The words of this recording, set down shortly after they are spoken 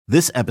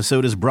This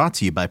episode is brought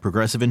to you by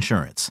Progressive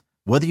Insurance.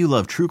 Whether you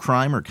love true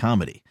crime or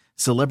comedy,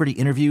 celebrity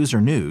interviews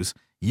or news,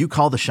 you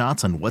call the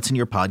shots on what's in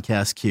your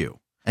podcast queue.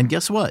 And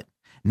guess what?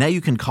 Now you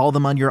can call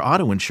them on your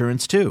auto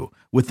insurance too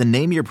with the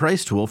Name Your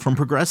Price tool from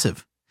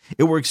Progressive.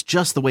 It works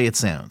just the way it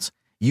sounds.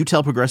 You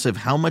tell Progressive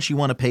how much you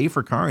want to pay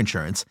for car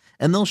insurance,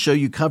 and they'll show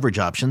you coverage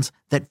options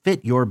that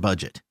fit your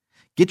budget.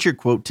 Get your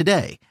quote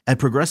today at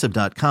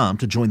Progressive.com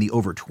to join the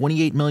over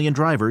 28 million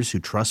drivers who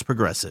trust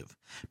Progressive.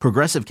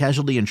 Progressive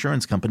Casualty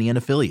Insurance Company and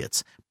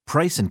Affiliates.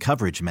 Price and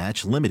coverage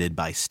match limited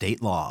by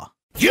state law.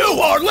 You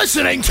are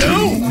listening to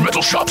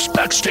Metal Shop's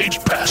Backstage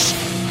Pass.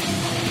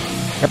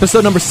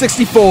 Episode number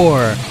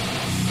 64.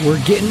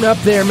 We're getting up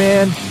there,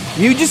 man.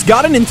 You just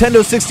got a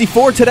Nintendo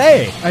 64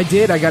 today. I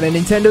did. I got a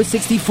Nintendo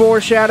 64.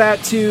 Shout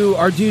out to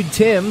our dude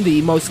Tim,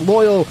 the most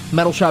loyal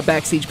Metal Shop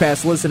Backstage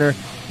Pass listener.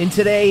 And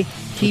today,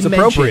 he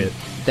mentioned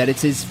that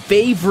it's his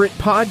favorite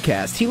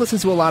podcast. He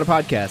listens to a lot of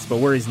podcasts, but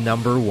we're his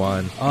number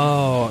one.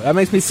 Oh, that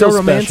makes me so feel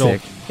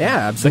romantic. Special.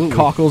 Yeah, absolutely. The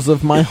cockles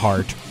of my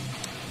heart.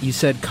 You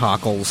said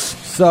cockles.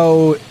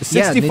 So,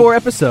 64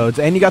 episodes,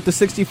 and you got the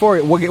 64.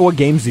 What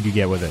games did you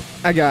get with it?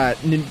 I got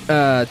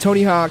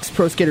Tony Hawk's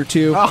Pro Skater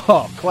 2.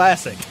 Oh,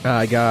 classic.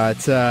 I got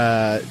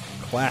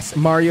classic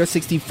Mario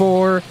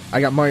 64.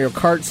 I got Mario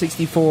Kart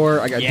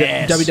 64. I got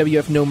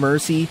WWF No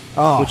Mercy,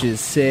 which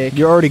is sick.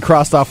 You're already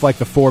crossed off like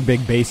the 4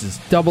 big bases.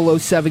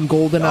 007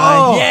 GoldenEye.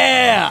 Oh,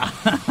 yeah!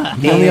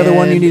 The only other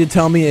one you need to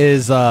tell me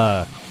is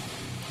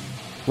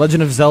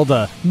Legend of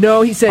Zelda.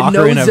 No, he said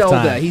Ocarina no of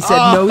Zelda. Time. He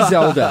said no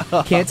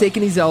Zelda. Can't take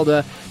any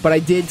Zelda, but I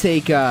did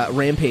take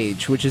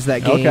Rampage, which is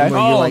that game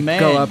where you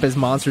go up as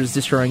monsters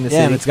destroying the city.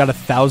 Yeah, and it's got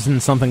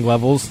 1,000-something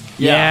levels.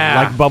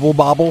 Yeah. Like Bubble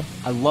Bobble.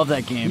 I love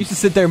that game. You used to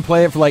sit there and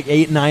play it for like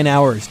 8-9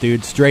 hours,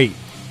 dude, straight.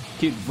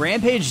 Dude,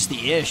 Rampage is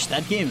the ish.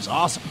 That game is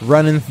awesome.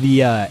 Running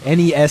the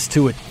NES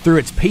through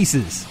its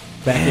paces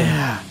back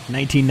in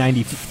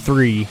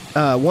 1993.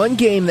 One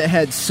game that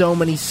had so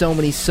many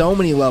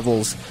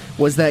levels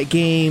was that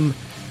game.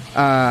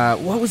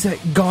 What was that?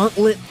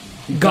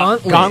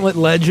 Gauntlet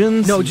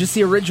Legends? No, just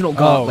the original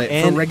Gauntlet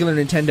for regular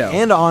Nintendo.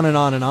 And on and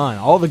on and on.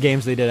 All the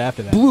games they did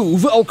after that. Blue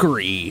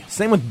Valkyrie.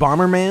 Same with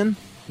Bomberman.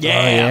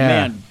 Yeah,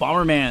 man.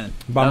 Bomberman.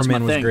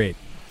 Bomberman was great.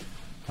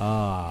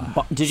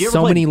 Did you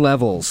ever many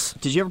levels.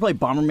 Did you ever play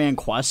Bomberman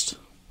Quest?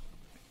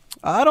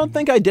 I don't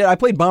think I did. I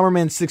played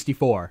Bomberman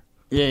 64.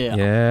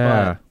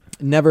 Yeah.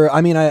 Never.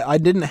 I mean, I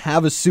didn't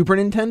have a Super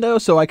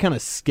Nintendo, so I kind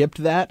of skipped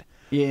that.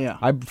 Yeah.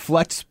 I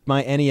flexed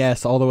my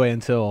NES all the way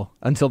until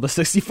the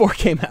 64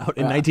 came out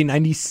in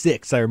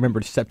 1996. I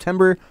remember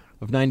September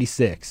of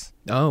 96.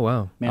 Oh,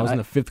 wow. Man, I was in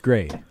the 5th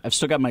grade. I've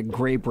still got my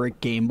gray brick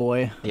Game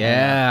Boy.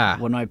 Yeah.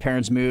 When my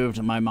parents moved,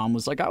 and my mom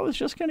was like, I was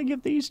just going to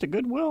give these to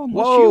Goodwill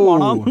unless Whoa. you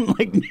want them. I'm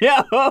like,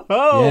 yeah.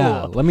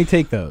 Yeah, let me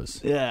take those.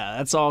 Yeah,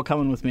 that's all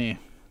coming with me.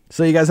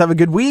 So you guys have a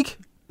good week?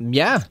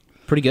 Yeah.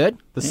 Pretty good.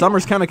 The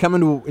summer's kind of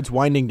coming to, it's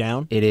winding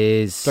down. It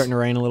is. Starting to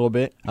rain a little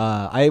bit.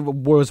 I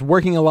was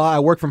working a lot.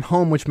 I work from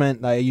home, which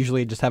meant I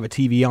usually just have a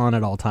TV on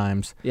at all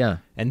times. Yeah.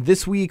 And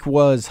this week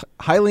was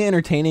highly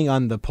entertaining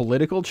on the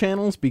political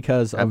channels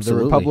because of the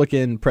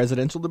Republican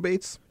presidential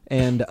debates.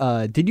 And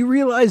did you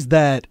realize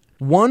that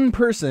one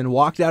person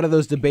walked out of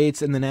those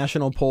debates in the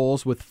national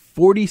polls with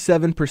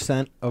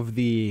 47% of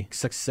the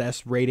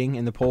success rating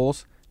in the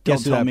polls?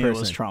 Don't tell me it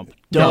was Trump.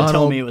 Don't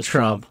tell me it was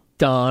Trump.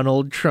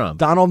 Donald Trump.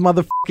 Donald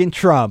motherfucking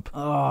Trump.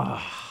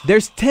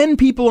 There's 10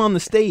 people on the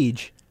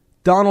stage.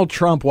 Donald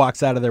Trump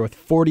walks out of there with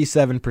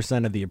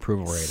 47% of the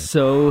approval rating.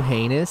 So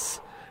heinous.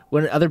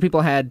 When other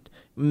people had,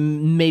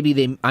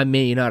 I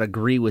may not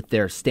agree with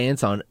their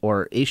stance on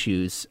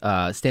issues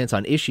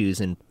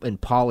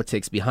and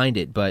politics behind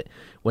it, but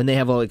when they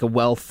have a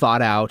well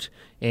thought out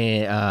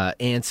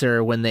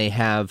answer, when they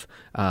have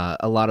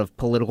a lot of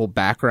political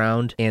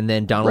background, and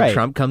then Donald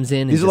Trump comes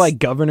in. These are like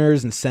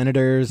governors and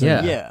senators,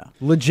 and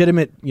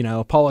legitimate,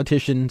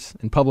 politicians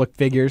and public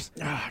figures.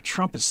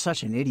 Trump is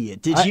such an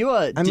idiot. Did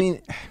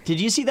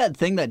you see that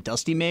thing that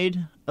Dusty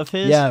made of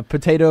his? Yeah,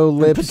 potato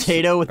lips.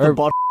 Potato with the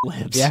butt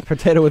lips. Yeah,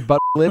 potato with butt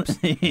lips.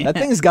 Yeah.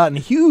 That thing's gotten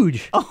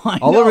huge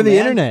all know, over the man.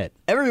 internet.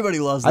 Everybody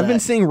loves that. I've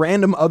been seeing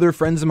random other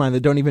friends of mine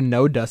that don't even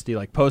know Dusty,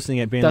 like posting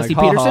it, being Dusty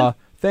like, Peterson? "Ha,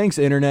 thanks,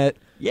 internet."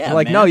 Yeah, I'm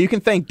like, man. no, you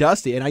can thank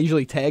Dusty, and I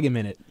usually tag him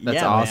in it. That's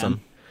Yeah, awesome.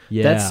 man.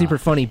 Yeah, That's super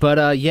funny.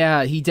 But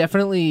he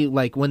definitely,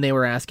 like, when they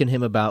were asking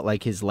him about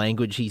like his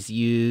language he's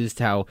used,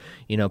 how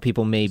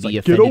people may be like,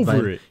 offended get by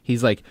over it. it.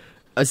 He's like,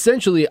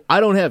 essentially, I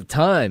don't have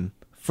time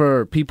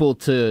for people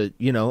to,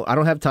 I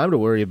don't have time to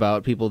worry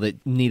about people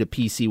that need a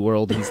PC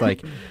world. He's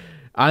like,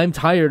 I'm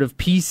tired of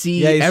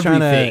PC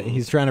everything.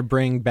 He's trying to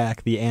bring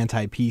back the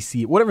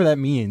anti-PC, whatever that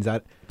means.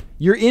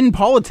 You're in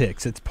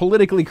politics. It's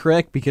politically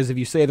correct because if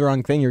you say the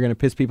wrong thing, you're going to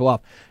piss people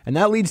off. And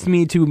that leads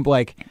me to,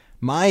 like,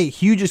 my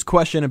hugest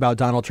question about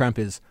Donald Trump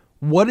is,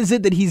 what is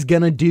it that he's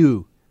going to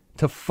do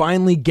to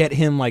finally get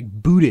him, like,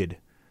 booted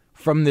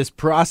from this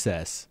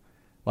process?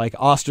 Like,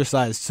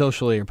 ostracized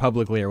socially or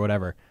publicly or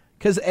whatever.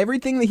 Because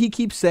everything that he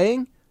keeps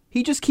saying,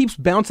 he just keeps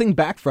bouncing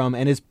back from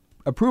and is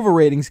approval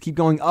ratings keep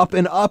going up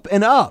and up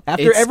and up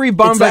after every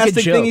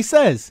bombastic thing he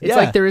says. It's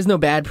like there is no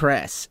bad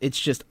press. It's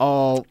just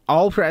all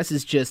press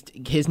is just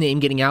his name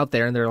getting out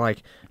there, and they're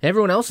like,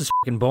 everyone else is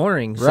fucking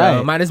boring,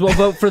 so might as well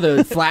vote for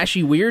the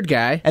flashy weird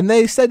guy. And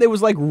they said there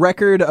was like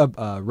record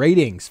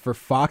ratings for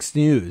Fox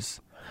News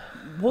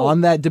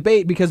on that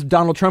debate because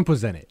Donald Trump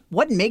was in it.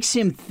 What makes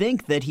him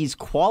think that he's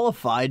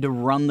qualified to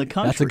run the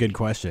country? That's a good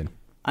question.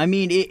 I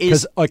mean,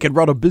 because I can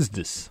run a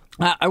business.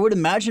 I would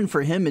imagine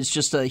for him, it's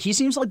just he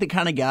seems like the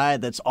kind of guy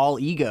that's all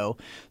ego.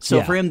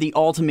 So for him, the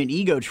ultimate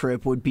ego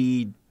trip would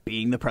be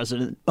being the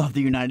president of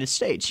the United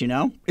States, you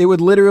know? It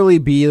would literally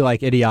be like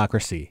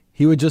Idiocracy.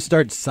 He would just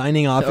start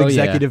signing off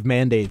executive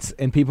mandates,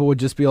 and people would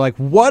just be like,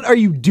 what are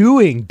you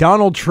doing,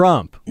 Donald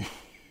Trump?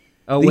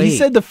 He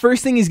said the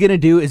first thing he's going to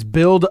do is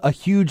build a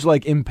huge,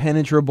 like,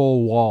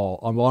 impenetrable wall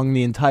along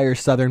the entire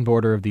southern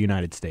border of the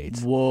United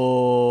States.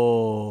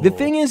 Whoa. The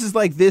thing is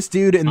like this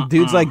dude and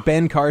dudes like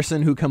Ben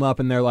Carson who come up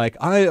and they're like,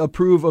 I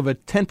approve of a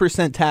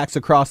 10% tax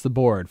across the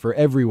board for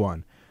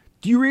everyone.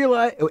 Do you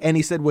realize? And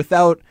he said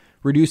without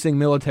reducing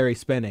military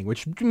spending,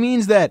 which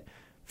means that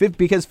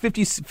because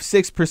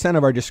 56%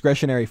 of our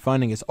discretionary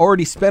funding is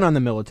already spent on the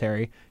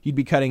military, you'd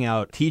be cutting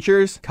out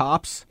teachers,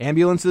 cops,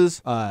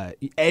 ambulances,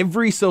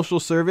 every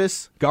social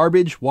service,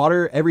 garbage,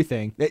 water,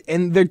 everything.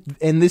 And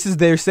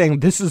they're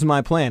saying, this is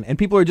my plan. And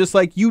people are just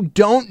like, you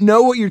don't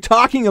know what you're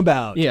talking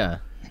about. Yeah.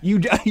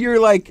 You're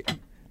like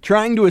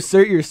trying to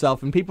assert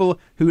yourself, and people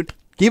who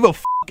give a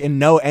f*** and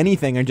know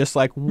anything are just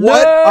like,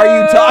 what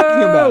are you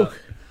talking about?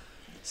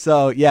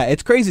 So, yeah,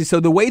 it's crazy. So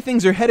the way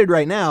things are headed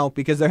right now,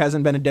 because there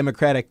hasn't been a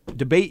Democratic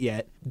debate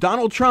yet,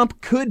 Donald Trump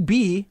could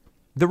be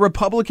the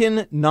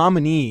Republican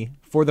nominee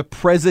for the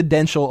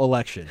presidential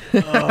election.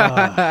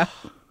 It's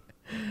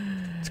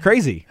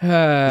crazy.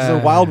 It's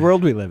a wild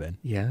world we live in.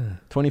 Yeah.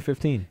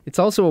 2015. It's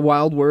also a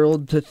wild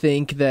world to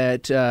think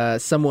that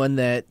someone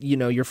that,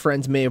 your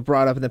friends may have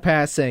brought up in the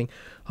past saying,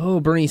 oh,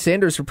 Bernie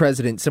Sanders for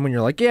president. Someone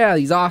you're like, yeah,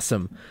 he's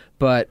awesome.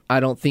 But I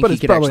don't think he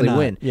could actually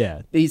win.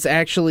 Yeah. He's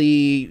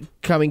actually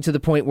coming to the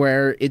point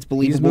where it's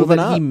believable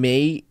that he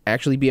may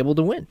actually be able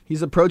to win.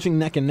 He's approaching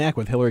neck and neck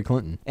with Hillary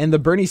Clinton. And the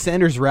Bernie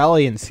Sanders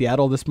rally in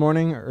Seattle this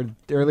morning or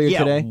earlier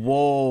today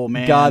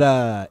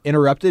got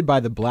interrupted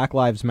by the Black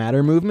Lives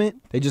Matter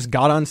movement. They just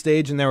got on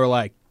stage and they were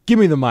like, give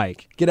me the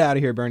mic. Get out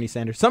of here, Bernie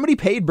Sanders. Somebody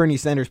paid Bernie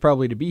Sanders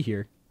probably to be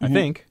here, I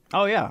think.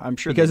 Oh, yeah, I'm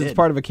sure because it's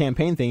part of a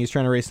campaign thing. He's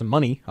trying to raise some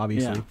money,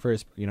 obviously, for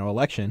his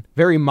election.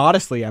 Very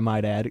modestly, I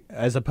might add,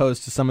 as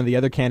opposed to some of the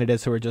other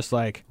candidates who are just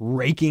like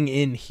raking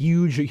in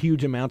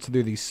huge amounts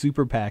through these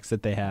super PACs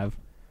that they have,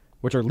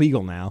 which are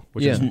legal now,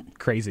 which is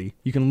crazy.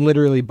 You can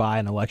literally buy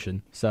an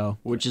election.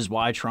 Which is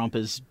why Trump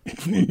is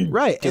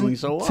doing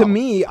so well. To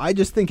me, I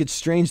just think it's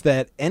strange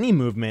that any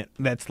movement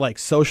that's like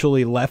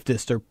socially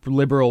leftist or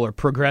liberal or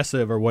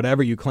progressive or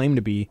whatever you claim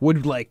to be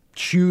would like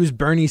choose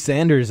Bernie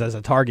Sanders as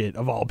a target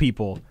of all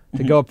people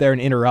to go up there and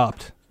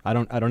interrupt. I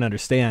don't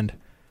understand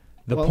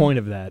the point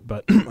of that,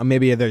 but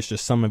maybe there's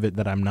just some of it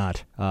that I'm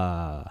not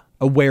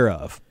aware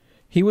of.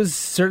 He was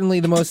certainly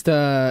the most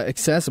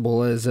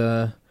accessible as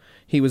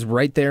he was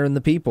right there in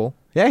the people.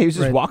 Yeah, he was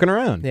just walking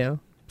around. Yeah.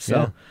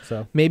 So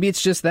maybe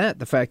it's just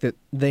the fact that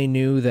they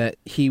knew that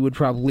he would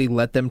probably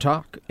let them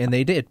talk, and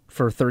they did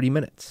for 30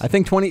 minutes. I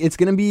think it's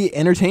going to be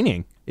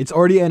entertaining. It's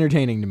already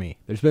entertaining to me.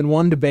 There's been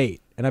one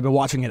debate, and I've been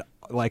watching it,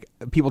 like,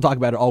 people talk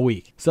about it all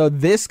week. So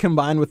this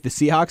combined with the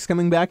Seahawks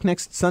coming back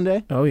next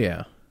Sunday. Oh,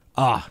 yeah.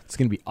 It's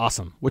going to be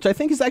awesome. Which I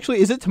think is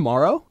it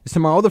tomorrow? Is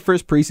tomorrow the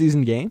first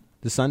preseason game?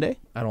 This Sunday?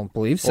 I don't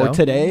believe so. Or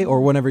today, or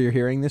whenever you're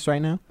hearing this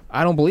right now?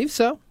 I don't believe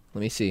so.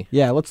 Let me see.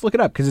 Yeah, let's look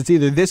it up, because it's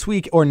either this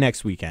week or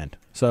next weekend.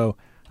 So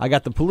I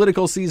got the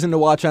political season to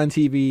watch on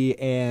TV,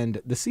 and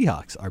the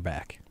Seahawks are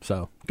back.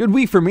 So good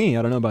week for me.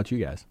 I don't know about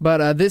you guys.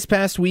 But this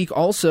past week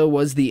also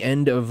was the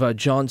end of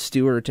Jon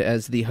Stewart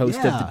as the host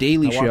of The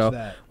Daily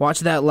Show.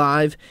 Watched that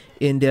live,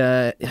 and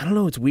I don't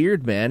know, it's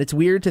weird, man. It's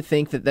weird to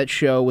think that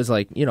show was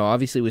like,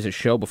 obviously it was a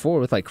show before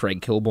with like Craig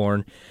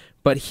Kilborn,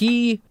 but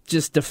he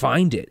just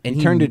defined it. And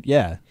he turned it,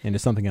 into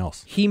something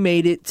else. He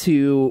made it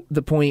to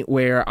the point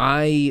where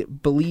I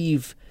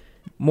believe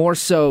more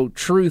so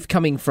truth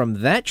coming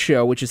from that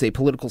show, which is a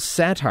political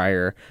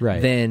satire,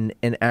 than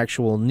an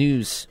actual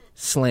news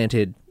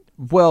slanted.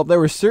 Well, there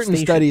were certain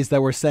studies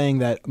that were saying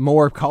that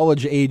more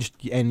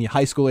college-aged and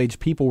high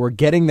school-aged people were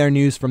getting their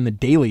news from The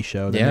Daily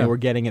Show than they were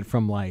getting it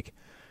from, like,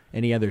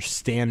 any other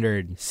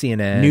standard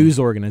CNN news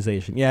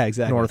organization. Yeah,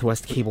 exactly.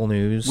 Northwest Cable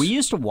News. We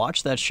used to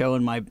watch that show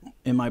in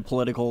my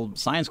political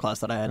science class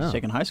that I had to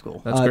take in high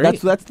school. That's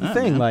great. That's the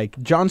thing. Man.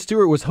 Like, Jon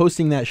Stewart was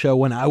hosting that show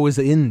when I was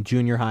in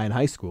junior high and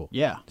high school.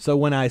 Yeah. So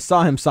when I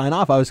saw him sign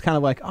off, I was kind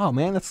of like, oh,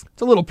 man, it's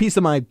a little piece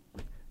of my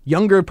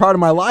younger part of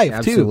my life,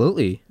 too.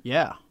 Absolutely.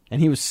 Yeah.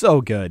 And he was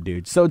so good,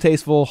 dude. So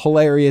tasteful,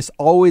 hilarious,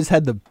 always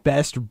had the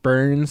best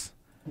burns.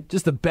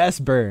 Just the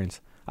best burns.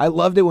 I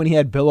loved it when he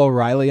had Bill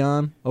O'Reilly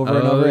on over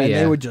and over, and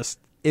they would just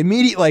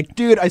immediately, like,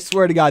 dude, I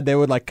swear to God, they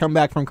would, like, come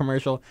back from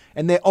commercial,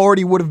 and they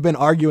already would have been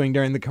arguing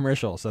during the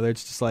commercial. So they're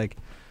just like,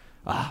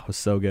 it was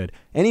so good.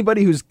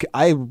 Anybody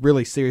I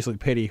really seriously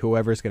pity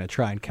whoever's going to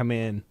try and come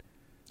in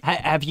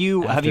Have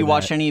you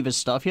watched any of his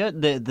stuff yet?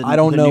 I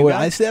don't know.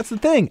 That's the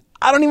thing.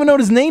 I don't even know what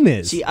his name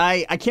is. See,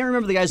 I can't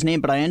remember the guy's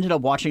name, but I ended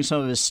up watching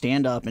some of his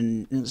stand-up,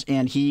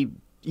 and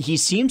he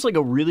seems like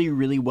a really,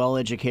 really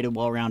well-educated,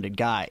 well-rounded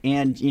guy.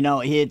 And,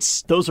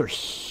 those are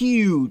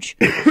huge,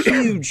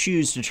 huge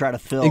shoes to try to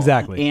fill.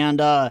 Exactly. And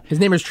his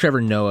name is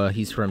Trevor Noah.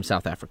 He's from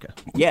South Africa.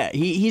 Yeah,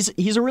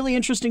 he's a really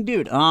interesting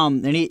dude.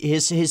 And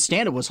his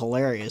stand-up was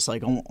hilarious,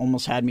 like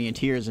almost had me in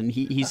tears. And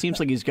he seems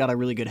like he's got a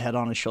really good head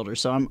on his shoulders.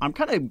 So I'm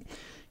kind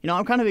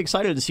of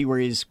excited to see where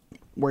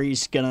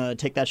he's gonna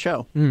take that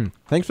show.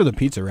 Thanks for the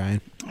pizza,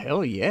 Ryan.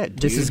 Hell yeah, dude.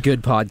 This is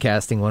good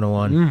podcasting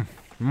 101.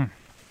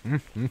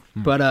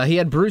 But he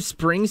had Bruce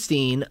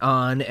Springsteen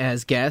on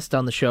as guest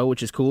on the show,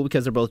 which is cool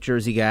because they're both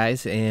Jersey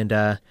guys. And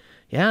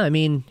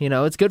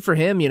it's good for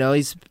him.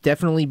 He's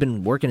definitely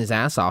been working his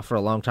ass off for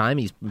a long time.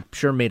 He's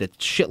sure made a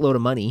shitload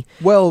of money.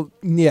 Well,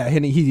 yeah,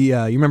 he you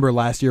remember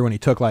last year when he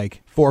took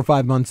like 4 or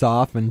 5 months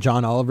off and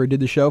John Oliver did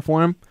the show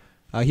for him?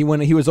 He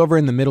was over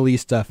in the Middle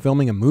East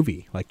filming a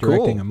movie, like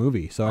directing a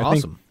movie. So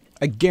awesome.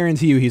 I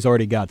guarantee you he's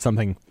already got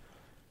something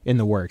in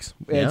the works.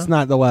 Yeah. It's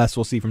not the last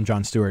we'll see from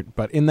Jon Stewart,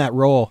 but in that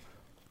role,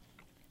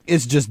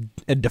 it's just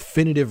a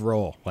definitive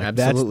role. Like,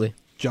 absolutely.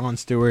 That's Jon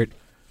Stewart.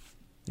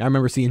 I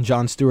remember seeing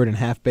Jon Stewart in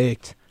Half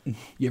Baked.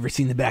 You ever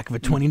seen the back of a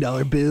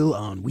 $20 bill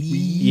on weed?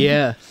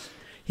 Yeah.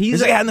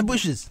 He's like out in the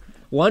bushes.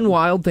 One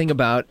wild thing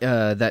about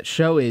that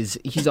show is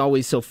he's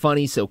always so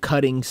funny, so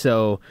cutting,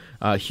 so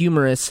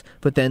humorous.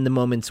 But then the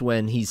moments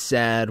when he's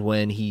sad,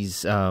 when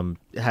he's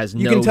has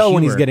you no can tell humor,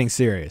 when he's getting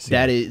serious.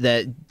 Yeah.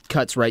 That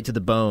cuts right to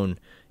the bone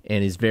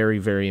and is very,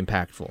 very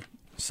impactful.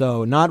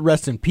 So not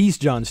rest in peace,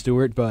 Jon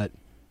Stewart, but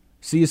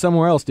see you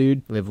somewhere else,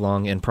 dude. Live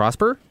long and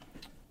prosper.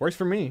 Works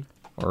for me.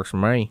 Works for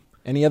me.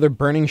 Any other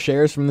burning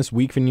shares from this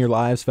week in your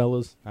lives,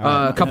 fellas?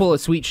 A couple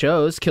of sweet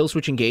shows.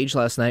 Killswitch Engage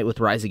last night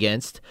with Rise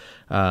Against.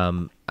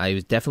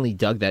 I definitely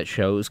dug that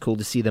show. It was cool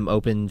to see them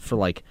open for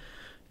like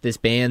this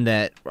band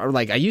that,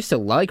 I used to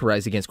like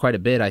Rise Against quite a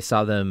bit. I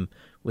saw them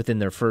within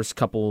their first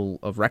couple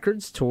of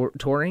records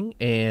touring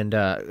and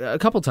a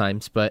couple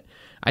times, but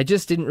I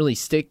just didn't really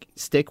stick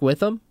with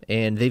them.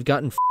 And they've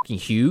gotten fucking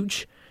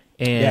huge.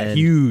 And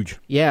huge.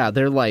 Yeah,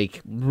 they're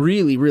like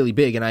really, really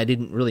big, and I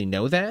didn't really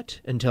know that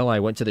until I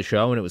went to the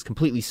show, and it was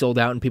completely sold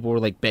out, and people were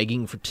like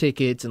begging for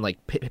tickets and like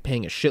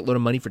paying a shitload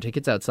of money for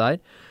tickets outside,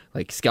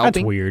 like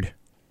scalping. That's weird.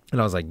 And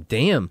I was like,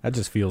 damn. That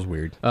just feels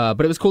weird. But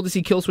it was cool to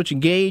see Killswitch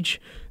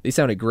Engage. They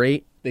sounded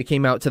great. They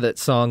came out to that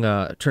song,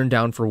 Turn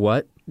Down for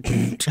What?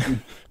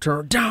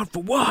 Turn Down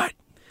for What?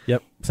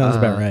 Yep, sounds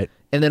about right.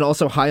 And then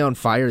also High on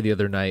Fire the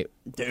other night.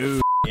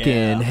 Dude,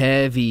 fucking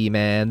heavy,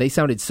 man. They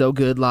sounded so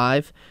good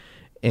live.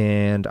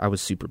 And I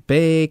was super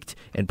baked,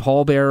 and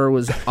Paul Bearer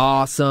was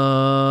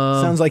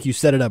awesome. Sounds like you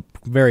set it up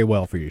very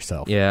well for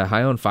yourself. Yeah,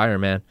 High on Fire,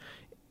 man.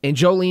 And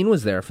Jolene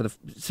was there for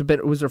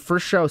it was her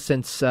first show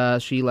since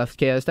she left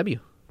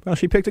KSW. Well,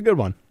 she picked a good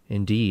one.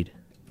 Indeed.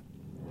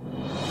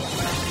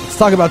 Let's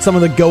talk about some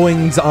of the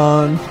goings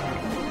on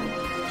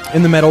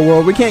in the metal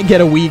world. We can't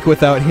get a week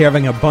without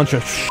having a bunch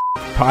of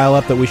pile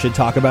up that we should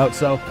talk about.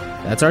 So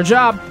that's our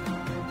job.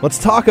 Let's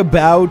talk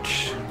about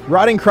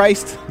Rotting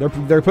Christ.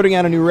 They're putting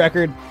out a new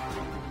record.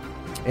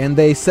 And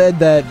they said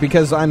that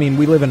because,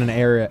 we live in an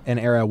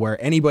era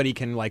where anybody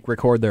can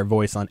record their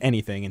voice on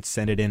anything and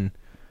send it in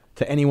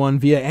to anyone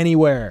via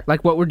anywhere.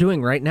 Like what we're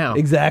doing right now.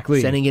 Exactly.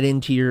 Sending it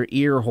into your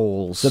ear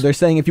holes. So they're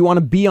saying if you want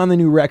to be on the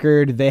new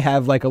record, they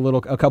have a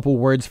couple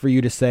words for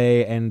you to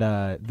say, and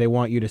they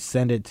want you to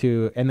send it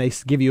to, and they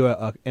give you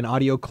an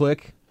audio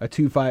click, a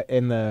 2.5,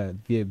 and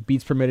the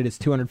beats permitted is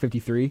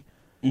 253.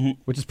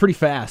 Which is pretty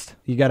fast.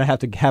 You gotta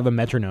have a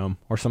metronome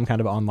or some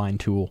kind of online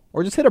tool,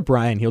 or just hit up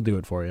Brian. He'll do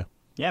it for you.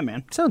 Yeah,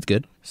 man. Sounds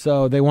good.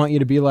 So they want you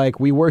to be like,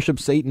 we worship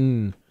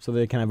Satan, so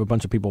they can have a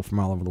bunch of people from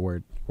all over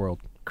the world.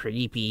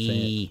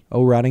 Creepy.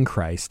 Oh, Rotting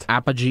Christ.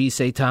 Apogee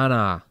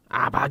Satana.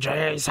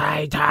 Apogee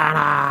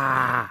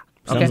Satana.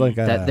 Sounds like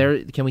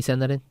can we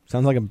send that in?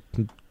 Sounds like a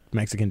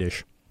Mexican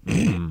dish.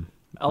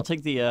 I'll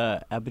take the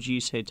Apogee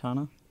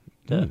Satana.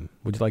 Would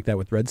you like that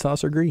with red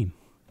sauce or green?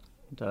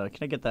 Can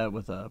I get that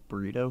with a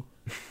burrito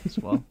as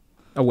well?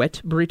 A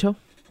wet burrito?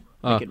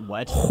 Make it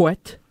wet.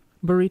 Wet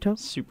burrito?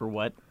 Super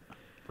wet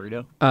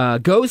burrito.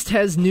 Ghost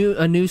has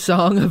a new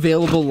song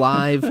available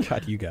live.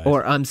 God, you guys.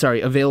 Or, I'm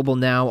sorry, available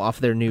now off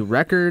their new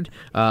record.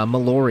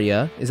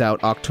 Meloria is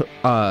out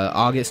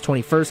August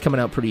 21st, coming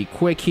out pretty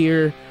quick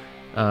here.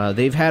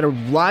 They've had a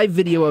live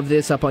video of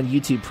this up on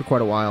YouTube for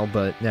quite a while,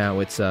 but now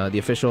it's the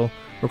official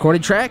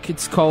recorded track.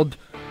 It's called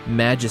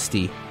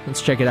Majesty.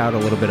 Let's check it out, a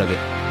little bit of it.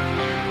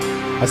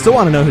 I still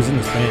want to know who's in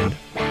this band.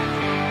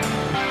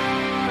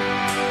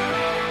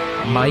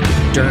 Mike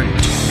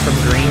Dirnt from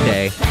Green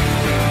Day.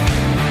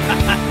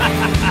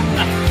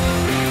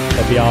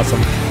 That'd be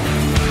awesome.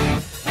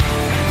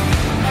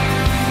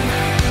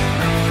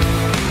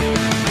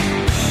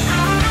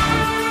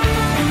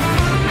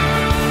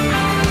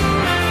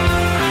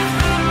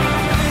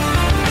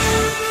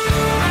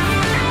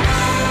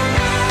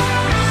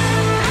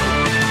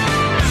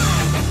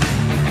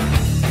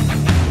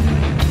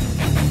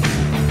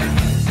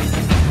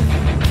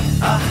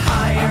 A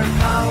higher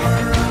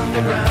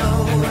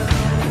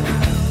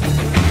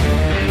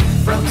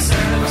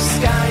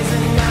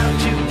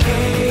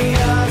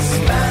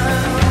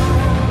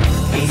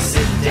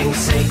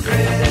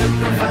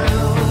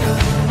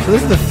So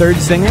this is the third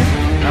singer?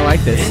 I like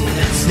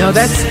this. No,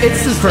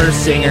 it's the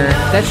first singer.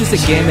 That's just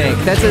a gimmick.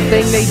 That's a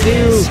thing they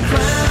do.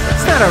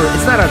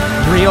 It's not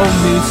a real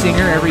new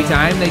singer every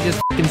time. They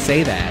just fucking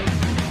say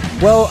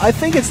that. Well, I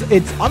think it's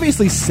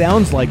obviously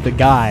sounds like the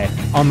guy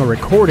on the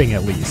recording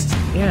at least.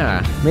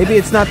 Yeah. Maybe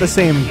it's not the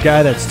same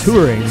guy that's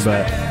touring,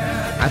 but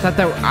I thought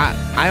that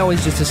I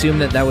always just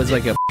assumed that was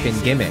like a fucking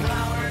gimmick.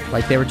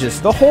 Like they were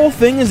just the whole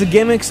thing is a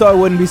gimmick, so I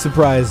wouldn't be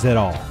surprised at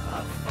all.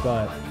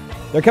 But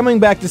they're coming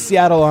back to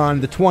Seattle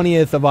on the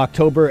 20th of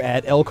October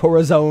at El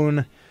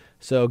Corazon,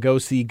 so go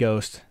see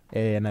Ghost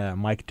and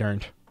Mike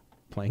Dirnt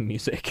playing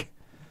music.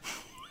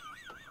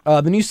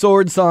 The new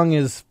Sword song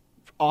is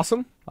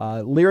awesome.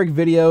 Lyric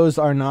videos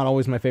are not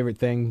always my favorite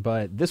thing,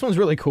 but this one's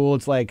really cool.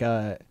 It's like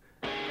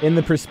in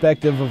the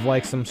perspective of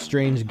like some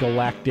strange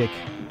galactic.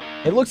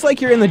 It looks like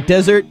you're in the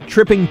desert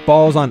tripping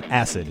balls on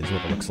acid is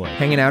what it looks like.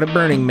 hanging out at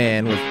Burning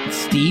Man with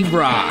Steve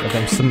Rock.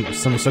 With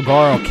some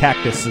saguaro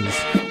cactuses.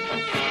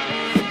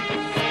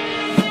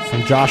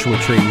 Some Joshua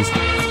trees.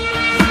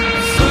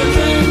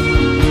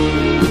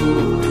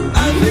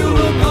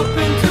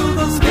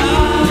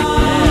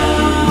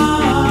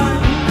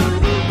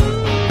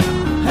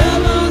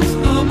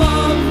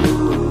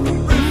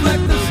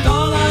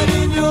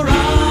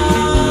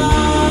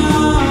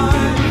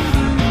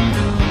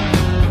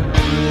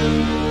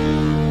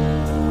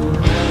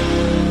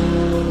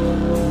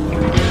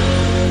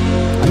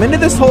 I'm into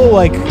this whole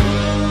like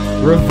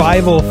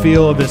revival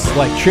feel of this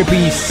like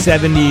trippy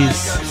 70s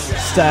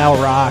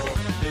style rock.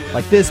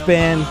 Like this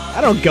band,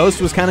 I don't know,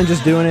 Ghost was kind of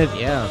just doing it.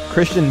 Yeah.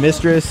 Christian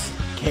Mistress.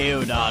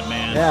 KO Dog,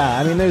 man. Yeah,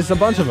 I mean there's a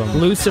bunch of them.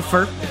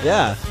 Lucifer.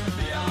 Yeah.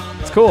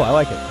 It's cool, I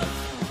like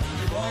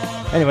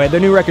it. Anyway, their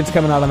new record's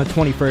coming out on the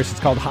 21st. It's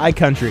called High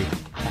Country.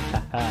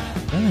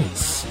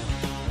 Nice.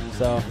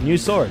 So, new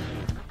Sword.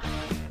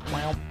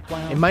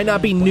 It might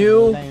not be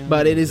new,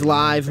 but it is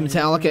live.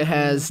 Metallica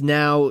has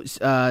now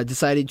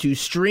decided to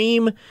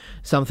stream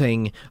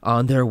something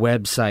on their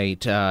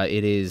website.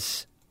 It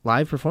is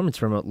live performance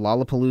from a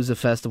Lollapalooza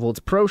festival. It's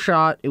Pro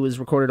Shot. It was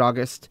recorded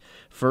August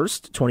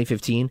 1st,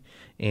 2015,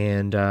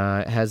 and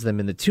has them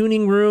in the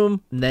tuning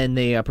room. And then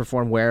they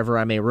perform Wherever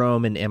I May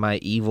Roam and Am I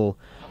Evil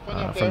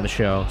from the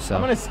show. So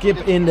I'm going to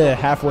skip into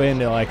halfway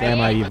into like Am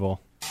I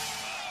Evil.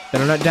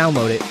 better not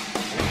download it.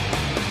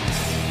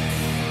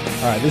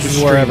 All right, this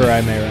is Wherever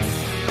I May Roam.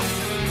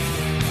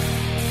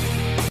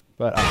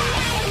 But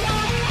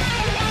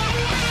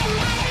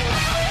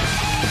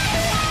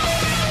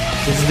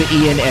This is the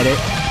Ian edit.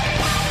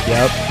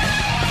 yep,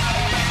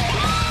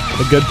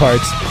 the good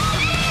parts.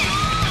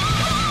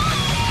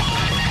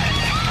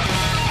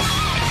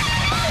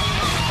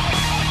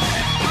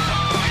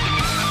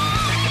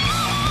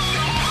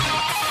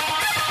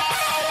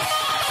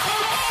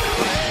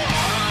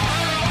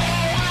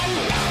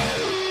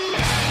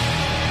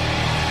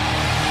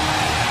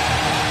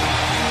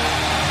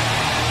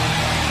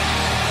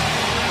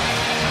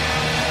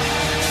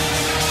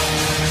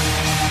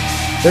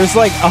 There's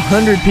like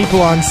 100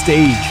 people on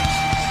stage.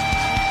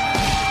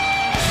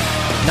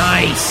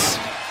 Nice.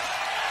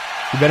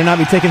 You better not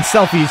be taking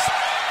selfies.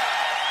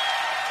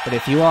 But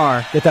if you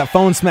are, Get that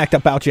phone smacked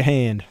up out your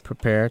hand.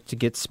 prepare to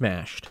get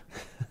smashed.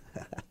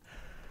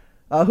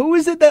 Who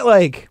is it that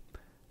like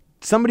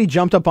somebody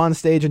jumped up on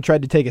stage and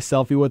tried to take a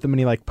selfie with him and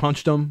he like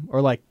punched him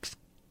or like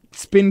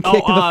spin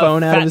kicked the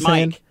phone out of his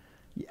hand?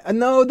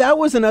 No, that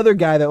was another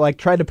guy that like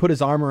tried to put his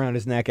arm around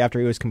his neck after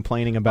he was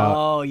complaining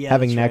about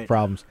having that's neck right.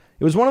 problems.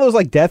 It was one of those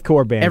like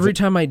deathcore bands. Every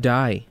time I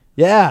die.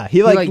 Yeah,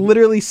 he like like-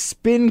 literally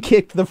spin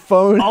kicked the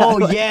phone.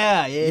 Oh, out.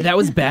 yeah. That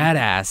was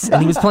badass.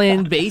 And he was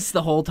playing bass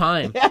the whole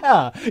time.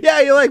 Yeah,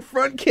 he like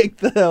front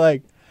kicked the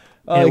like.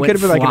 And it he went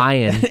could have been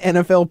flying. like an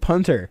NFL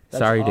punter. That's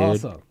Sorry, dude.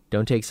 awesome.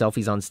 Don't take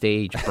selfies on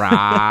stage,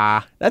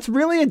 brah. That's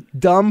really a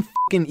dumb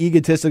fucking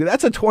egotistical.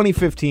 That's a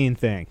 2015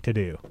 thing to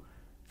do.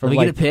 Let me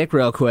get a pic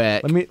real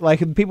quick. Let me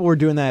like people were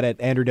doing that at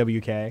Andrew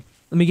WK, Let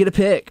me get a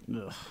pic.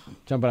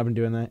 jumping up and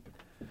doing that.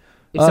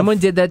 If someone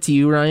did that to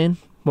you, Ryan,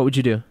 what would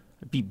you do?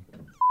 I'd be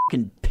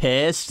fucking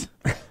pissed.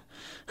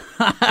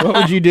 What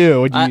would you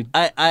do? Would you?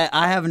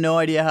 I have no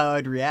idea how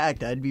I'd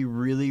react. I'd be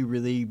really,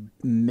 really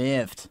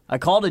miffed. I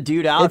called a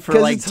dude out It's for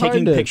 'cause like it's hard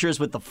taking to- pictures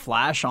with the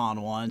flash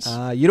on once.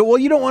 You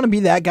don't want to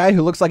be that guy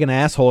who looks like an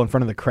asshole in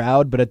front of the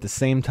crowd, but at the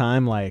same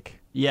time, like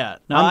yeah.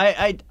 No,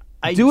 I'm-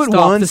 I do it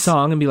Stop once. the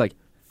song and be like,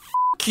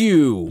 "F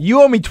you."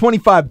 You owe me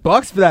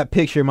 $25 for that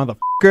picture, motherfucker.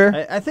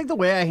 I think the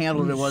way I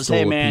handled it was, Stole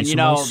hey a man, piece you of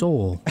my know,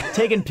 soul.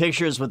 taking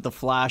pictures with the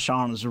flash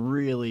on is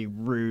really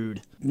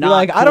rude. You're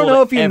like, I don't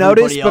know if you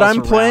noticed, but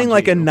I'm playing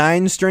like a a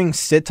 9-string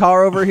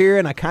sitar over here,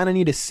 and I kind of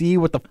need to see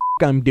what the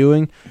I'm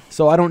doing,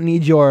 so I don't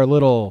need your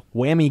little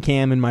whammy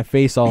cam in my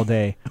face all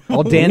day.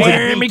 I'll Danzig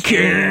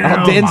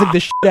the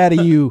shit out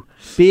of you,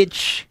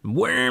 bitch.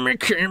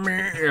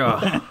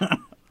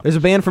 There's a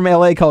band from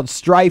LA called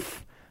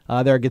Strife.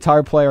 Their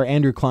guitar player,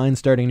 Andrew Klein,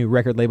 starting a new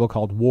record label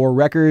called War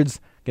Records.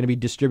 Going to be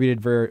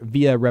distributed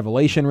via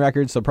Revelation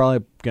Records, so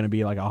probably going to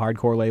be like a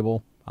hardcore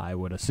label, I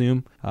would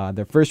assume.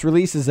 Their first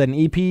release is an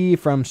EP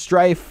from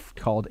Strife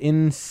called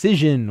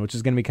Incision, which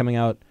is going to be coming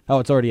out. Oh,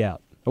 it's already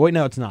out. Oh, wait,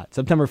 no, it's not.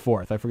 September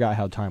 4th. I forgot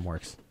how time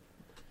works.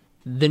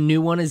 The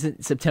new one is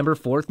September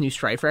 4th, new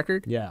Strife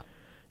record? Yeah.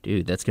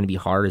 Dude, that's going to be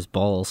hard as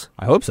balls.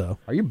 I hope so.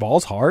 Are your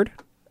balls hard?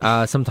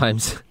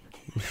 Sometimes.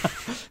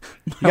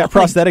 You got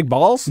prosthetic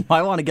balls?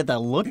 I want to get that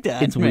looked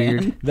at. It's man.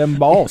 weird. Them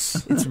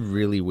balls. It's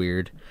really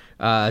weird.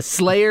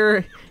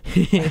 Slayer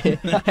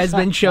has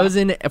been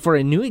chosen for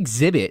a new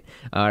exhibit,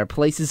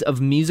 Places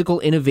of Musical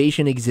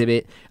Innovation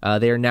exhibit.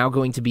 They are now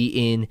going to be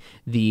in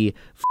the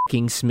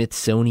fucking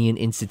Smithsonian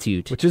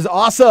Institute. Which is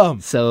awesome.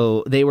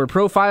 So they were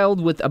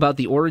profiled about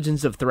the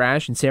origins of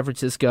thrash in San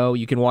Francisco.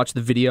 You can watch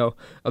the video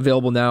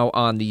available now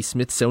on the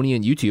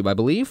Smithsonian YouTube, I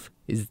believe.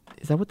 Is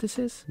that what this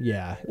is?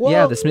 Yeah.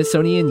 Yeah, the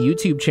Smithsonian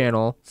YouTube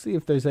channel. See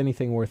if there's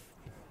anything worth...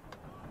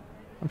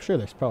 I'm sure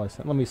there's probably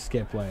some. Let me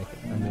skip like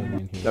a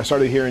million here. I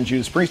started hearing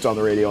Judas Priest on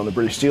the radio on the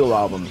British Steel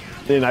album.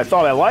 And I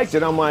thought I liked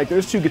it. I'm like,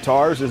 there's 2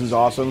 guitars. This is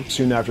awesome.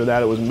 Soon after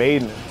that, it was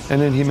Maiden. And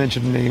then he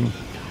mentioned the name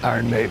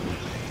Iron Maiden.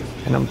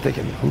 And I'm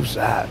thinking, who's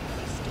that?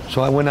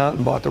 So I went out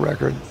and bought the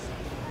record.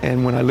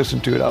 And when I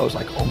listened to it, I was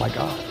like, oh my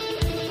God.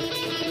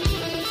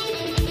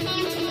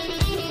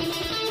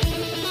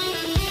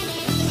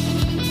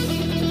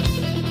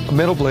 A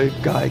Metal Blade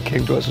guy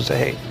came to us and said,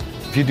 hey,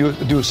 if you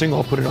do a single,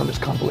 I'll put it on this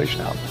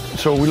compilation album.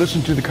 So we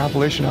listened to the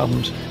compilation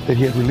albums that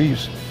he had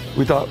released.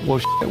 We thought,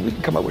 well, we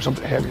can come up with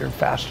something heavier and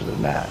faster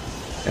than that.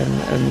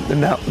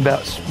 And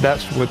that's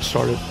what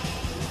started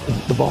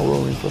the ball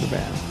rolling for the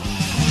band.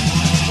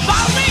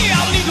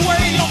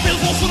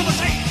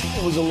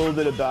 It was a little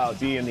bit about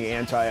being the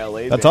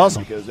anti-LA That's band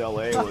awesome. because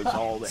LA was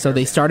all the So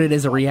they started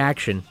as a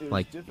reaction.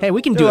 Like, hey,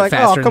 we can do They're it like,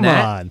 faster oh, come than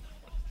that. on.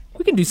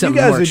 We can do You something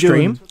guys more are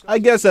extreme. doing... I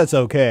guess that's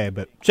okay,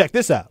 but check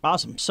this out.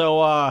 Awesome.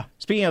 So,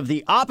 speaking of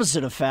the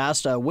opposite of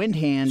fast,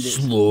 Windhand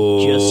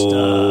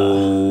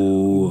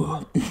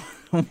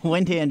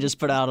Windhand just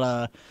put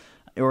out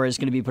or is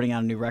going to be putting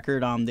out a new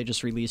record. They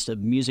just released a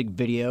music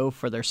video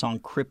for their song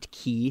Crypt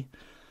Key.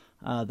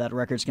 That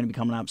record's going to be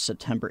coming out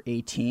September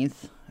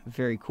 18th.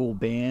 Very cool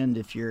band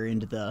if you're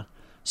into the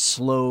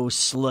slow,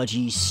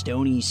 sludgy,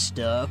 stony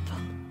stuff.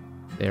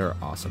 They're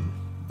awesome.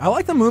 I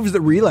like the moves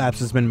that Relapse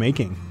has been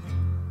making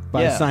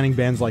by Yeah. signing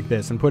bands like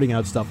this and putting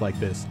out stuff like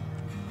this.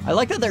 I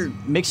like that they're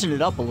mixing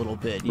it up a little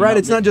bit. Right,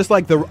 it's not just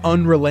like the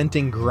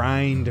unrelenting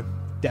grind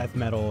death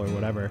metal or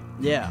whatever.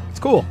 Yeah. It's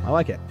cool. I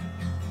like it.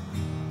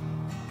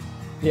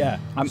 Yeah.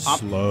 I'm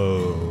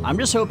slow. I'm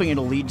just hoping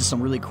it'll lead to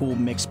some really cool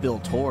mixed bill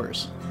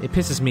tours. It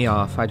pisses me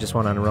off. I just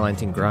want an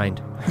unrelenting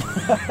grind.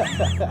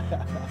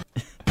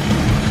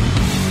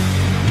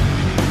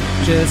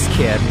 Just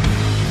kidding.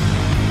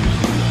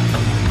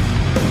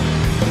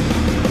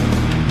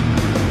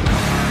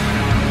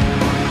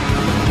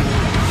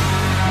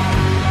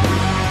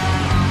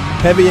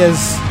 Heavy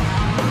as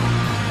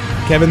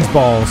Kevin's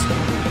balls.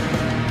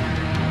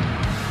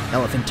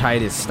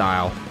 Elephantitis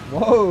style.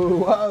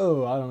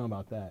 Whoa. I don't know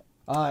about that.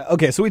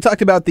 Okay, so we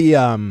talked about the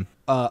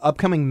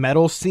upcoming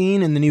metal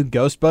scene in the new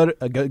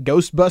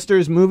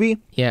Ghostbusters movie.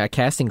 Yeah, a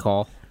casting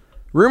call.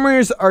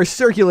 Rumors are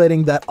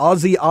circulating that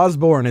Ozzy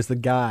Osbourne is the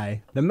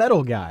guy, the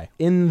metal guy,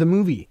 in the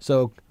movie.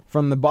 So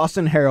from the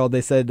Boston Herald,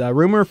 they said,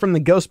 rumor from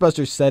the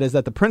Ghostbusters set is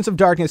that the Prince of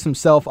Darkness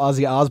himself,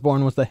 Ozzy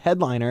Osbourne, was the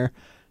headliner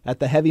at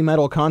the heavy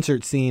metal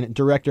concert scene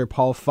director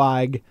Paul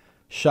Feig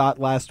shot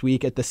last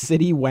week at the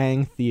City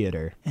Wang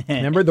Theater.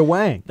 Remember the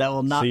Wang? That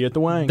will not- See you at the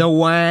Wang. The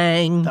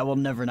Wang. That will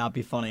never not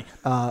be funny.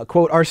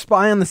 Quote, our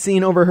spy on the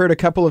scene overheard a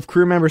couple of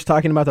crew members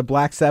talking about the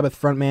Black Sabbath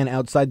frontman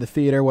outside the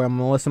theater where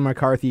Melissa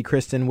McCarthy,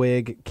 Kristen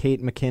Wiig,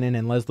 Kate McKinnon,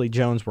 and Leslie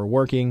Jones were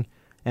working.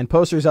 And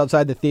posters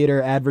outside the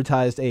theater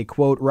advertised a,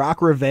 quote,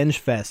 rock revenge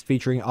fest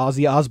featuring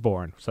Ozzy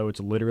Osbourne. So it's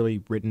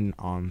literally written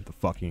on the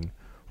fucking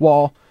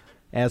wall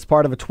as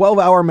part of a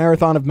 12-hour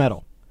marathon of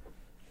metal.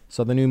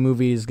 So the new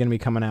movie is going to be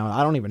coming out.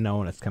 I don't even know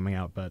when it's coming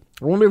out, but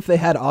I wonder if they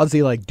had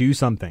Ozzy, like, do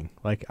something.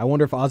 Like, I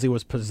wonder if Ozzy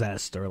was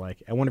possessed, or,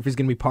 like, I wonder if he's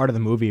going to be part of the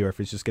movie, or if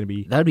it's just going to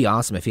be... That would be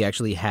awesome if he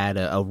actually had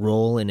a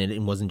role in it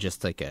and wasn't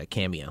just like a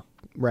cameo.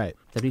 Right.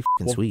 That'd be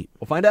fucking sweet.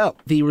 We'll find out.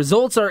 The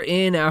results are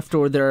in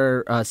after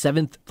their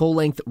 7th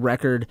full-length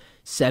record,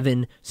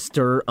 7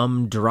 Stur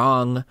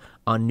Drang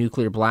on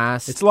Nuclear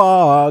Blast. It's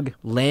Log.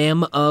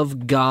 Lamb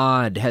of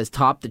God has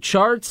topped the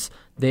charts.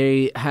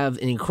 They have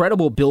an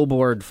incredible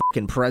Billboard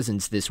fucking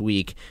presence this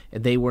week.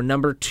 They were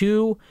number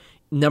two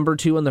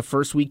on the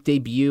first week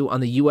debut on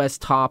the U.S.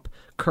 top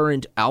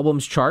current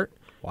albums chart.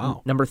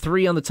 Wow. Number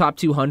 3 on the top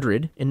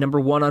 200, and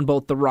number 1 on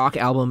both the rock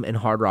album and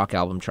hard rock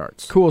album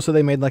charts. Cool, so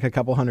they made like a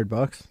couple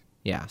 $100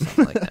 Yeah,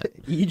 something like that.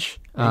 each.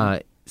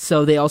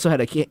 So they also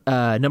had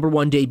a number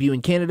 1 debut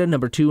in Canada,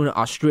 number 2 in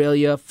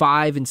Australia,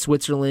 5 in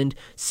Switzerland,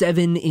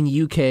 7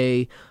 in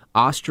UK,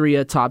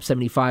 Austria top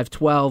 75,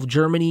 12,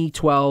 Germany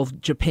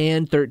 12,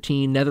 Japan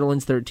 13,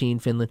 Netherlands 13,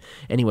 Finland.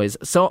 Anyways,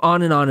 so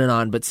on and on and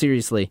on. But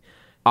seriously,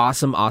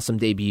 awesome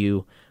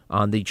debut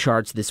on the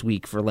charts this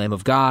week for Lamb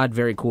of God.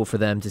 Very cool for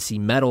them to see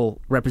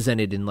metal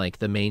represented in like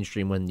the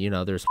mainstream when, you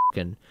know, there's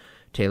fucking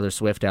Taylor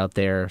Swift out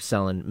there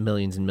selling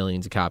millions and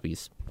millions of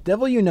copies.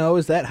 Devil You Know,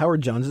 is that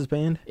Howard Jones's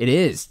band? It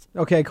is.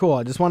 Okay, cool.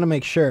 I just want to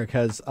make sure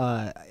because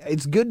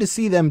it's good to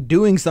see them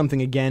doing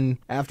something again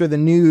after the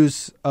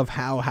news of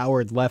how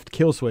Howard left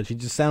Killswitch. He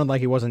just sounded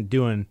like he wasn't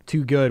doing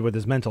too good with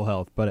his mental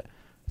health, but it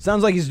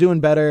sounds like he's doing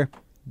better.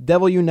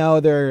 Devil You Know,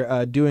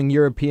 they're doing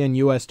European,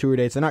 U.S. tour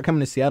dates. They're not coming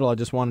to Seattle. I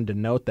just wanted to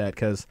note that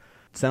because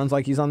it sounds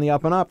like he's on the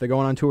up and up. They're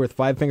going on tour with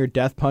Five Finger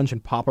Death Punch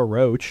and Papa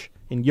Roach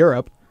in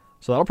Europe,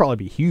 so that'll probably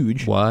be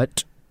huge.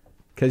 What?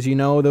 Because you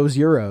know those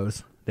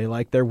Euros. They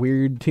like their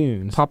weird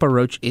tunes. Papa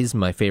Roach is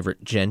my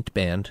favorite gent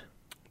band.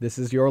 This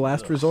is your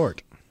last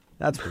resort.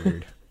 That's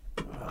weird.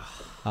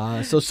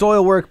 So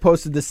Soilwork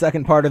posted the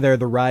second part of their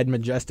The Ride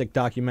Majestic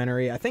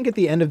documentary. I think at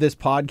the end of this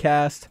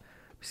podcast,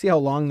 see how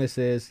long this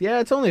is. Yeah,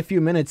 it's only a few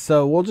minutes,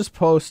 so we'll just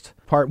post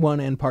part 1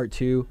 and part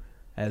 2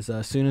 as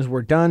soon as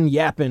we're done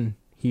yapping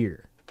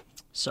here.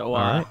 So,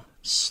 right.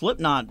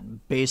 Slipknot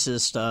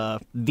bassist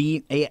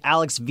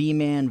Alex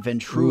V-Man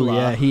Ventrula. Ooh,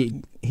 yeah,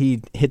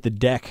 he hit the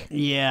deck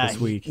this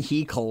week.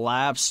 He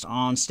collapsed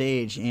on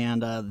stage,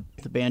 and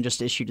the band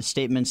just issued a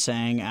statement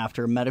saying,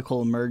 after a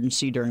medical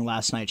emergency during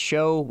last night's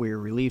show, we are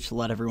relieved to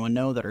let everyone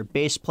know that our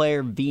bass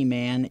player,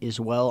 V-Man, is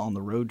well on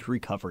the road to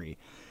recovery.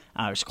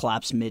 Alex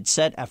collapsed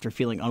mid-set after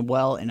feeling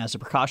unwell, and as a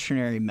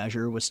precautionary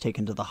measure was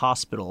taken to the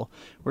hospital,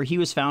 where he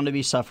was found to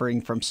be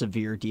suffering from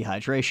severe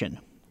dehydration,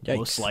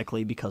 most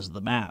likely because of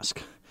the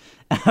mask.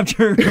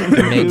 After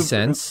makes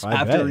sense.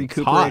 After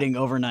recuperating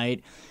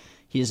overnight,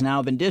 he has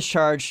now been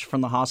discharged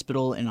from the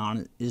hospital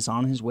and is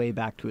on his way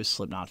back to his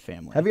Slipknot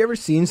family. Have you ever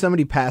seen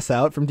somebody pass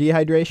out from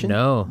dehydration?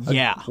 No.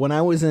 Yeah. When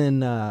I was in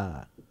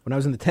the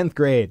 10th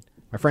grade,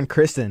 my friend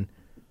Kristen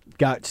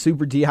got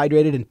super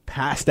dehydrated and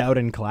passed out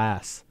in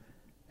class,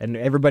 and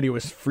everybody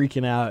was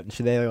freaking out.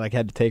 And they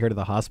had to take her to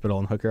the hospital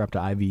and hook her up to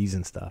IVs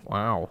and stuff.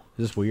 Wow. It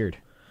was just weird.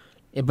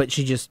 But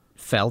she just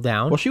fell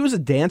down? Well, she was a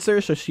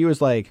dancer, so she was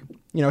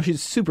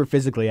she's super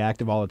physically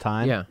active all the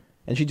time. Yeah.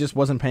 And she just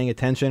wasn't paying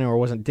attention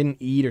or didn't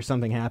eat or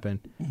something happened.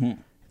 Mm-hmm.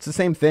 It's the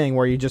same thing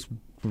where you're just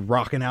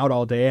rocking out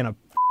all day in a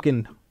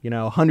fucking,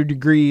 100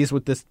 degrees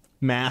with this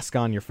mask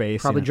on your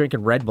face. Probably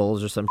drinking Red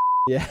Bulls or some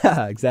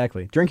Yeah,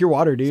 exactly. Drink your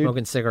water, dude.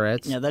 smoking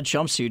cigarettes. Yeah, that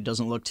jumpsuit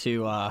doesn't look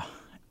too...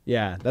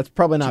 Yeah, that's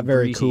probably not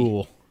very breezy.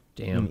 cool.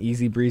 Damn. And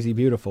easy breezy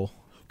beautiful.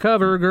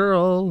 Cover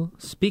Girl.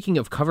 Speaking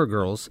of cover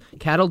girls,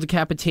 Cattle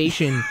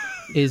Decapitation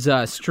is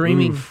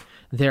streaming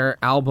their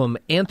album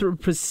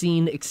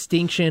Anthropocene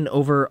Extinction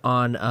over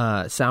on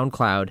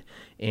SoundCloud.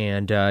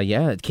 And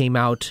it came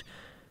out.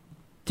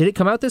 Did it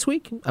come out this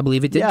week? I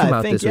believe it did come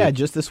out this week. Yeah,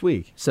 just this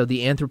week. So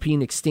the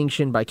Anthropocene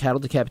Extinction by Cattle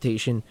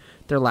Decapitation,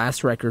 their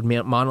last record,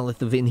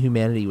 Monolith of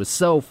Inhumanity, was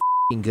so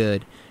f***ing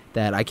good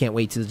that I can't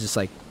wait to just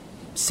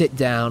sit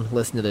down,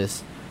 listen to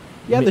this.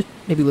 Yeah,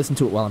 maybe listen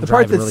to it while I'm the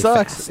part driving that really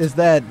sucks fast. is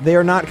that they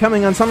are not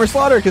coming on Summer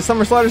Slaughter because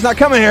Summer Slaughter's not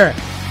coming here.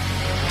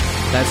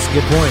 That's a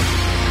good point.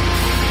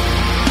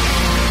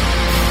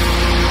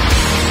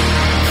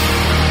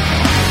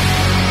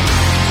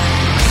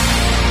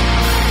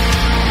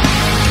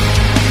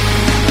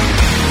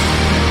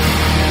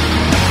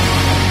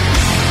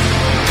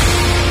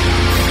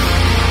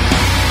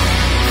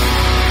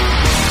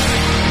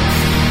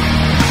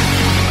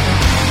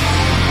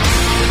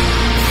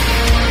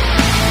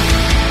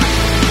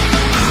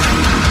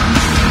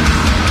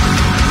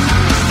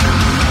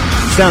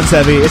 Sounds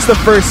heavy. It's the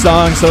first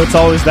song, so it's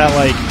always that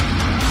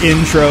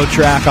intro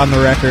track on the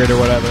record or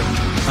whatever.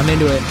 I'm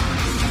into it.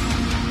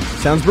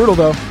 Sounds brutal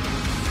though.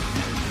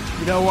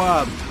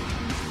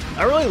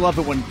 I really love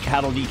it when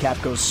Cattle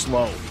Decap goes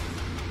slow.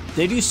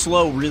 They do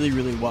slow really,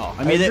 really well.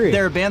 I mean, agree.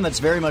 they're a band that's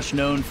very much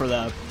known for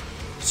the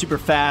super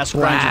fast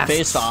grinds and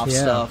face-off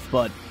stuff,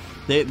 but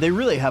they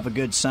really have a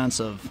good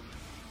sense of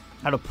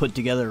how to put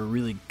together a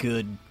really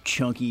good,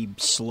 chunky,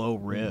 slow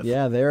riff.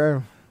 Yeah,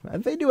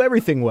 they do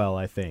everything well,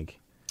 I think.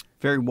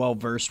 Very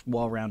well-versed,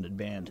 well-rounded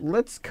band.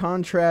 Let's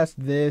contrast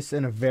this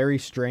in a very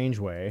strange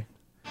way.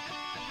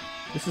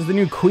 This is the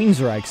new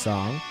Queensryche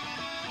song.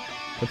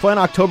 They're playing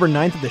October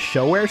 9th at the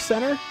Showware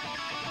Center.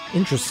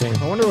 Interesting.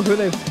 I wonder who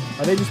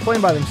are they just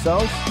playing by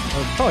themselves?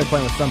 Or probably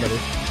playing with somebody.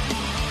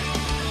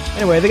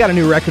 Anyway, they got a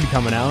new record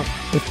coming out.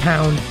 With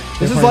Pound.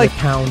 This is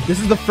Pound. This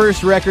is the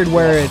first record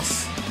where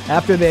it's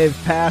after they've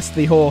passed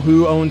the whole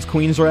who owns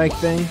Queensryche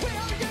thing.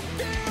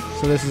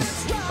 So this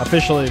is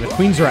officially the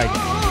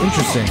Queensryche.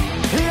 Interesting.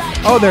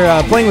 Oh,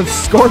 they're playing with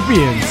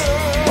Scorpions.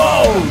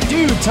 Whoa,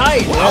 dude,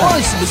 tight. Yeah. I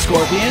want to see the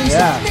Scorpions.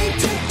 Yeah.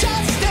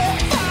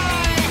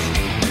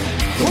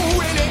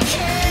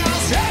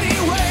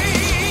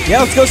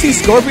 Yeah, let's go see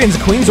Scorpions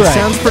Queensryche.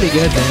 Sounds pretty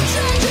good, man.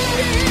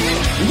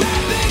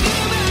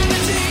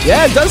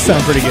 Yeah, it does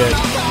sound pretty good.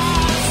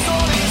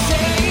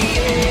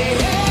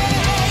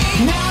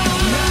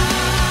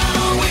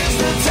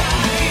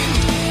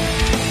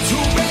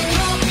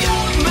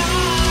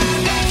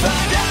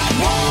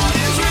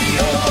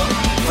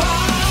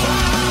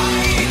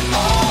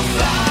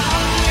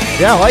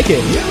 Yeah, I like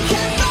it.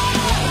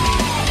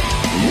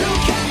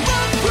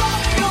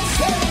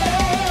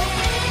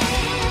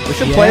 We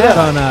should play that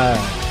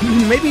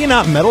on, maybe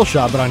not Metal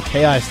Shop, but on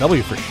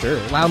KISW for sure.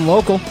 Loud and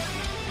local.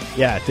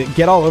 Yeah, to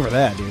get all over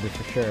that, dude,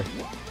 for sure.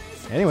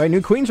 Anyway,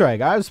 new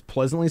Queensryche. I was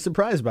pleasantly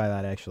surprised by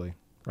that, actually.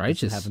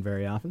 Righteous. Doesn't happen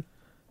very often.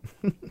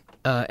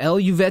 El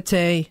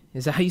Uvete,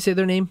 is that how you say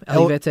their name?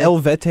 El Uvete?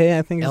 Elvete,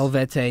 I think. El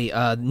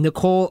Uvete.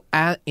 Nicole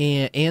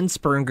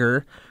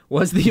Ansperger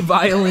was the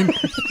violin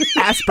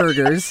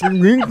Asperger's.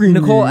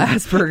 Nicole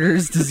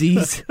Asperger's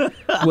disease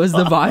was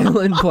the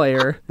violin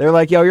player. They're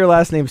like, yo, your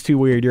last name's too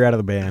weird. You're out of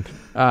the band.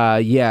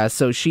 Yeah,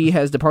 so she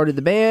has departed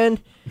the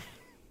band.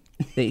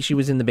 She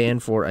was in the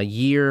band for a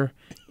year,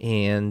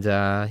 and,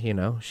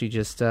 she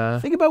just...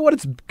 Think about what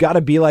it's got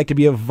to be like to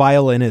be a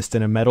violinist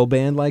in a metal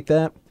band like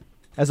that.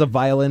 As a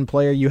violin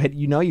player,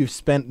 you've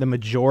spent the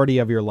majority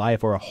of your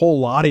life, or a whole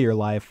lot of your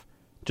life,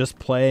 just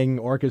playing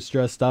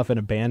orchestra stuff in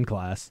a band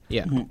class.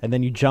 Yeah. And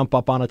then you jump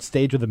up on a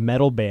stage with a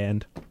metal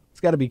band. It's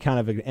got to be kind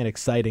of an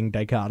exciting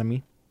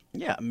dichotomy.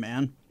 Yeah,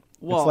 man.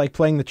 Well, It's like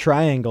playing the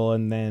triangle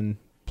and then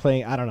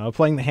playing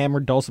the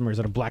hammered dulcimers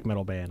in a black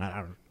metal band. I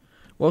don't know.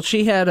 Well,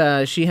 she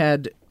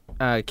had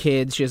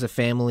kids. She has a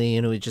family,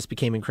 and it just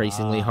became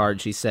increasingly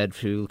hard, she said,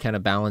 to kind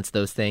of balance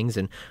those things.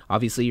 And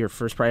obviously, your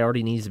first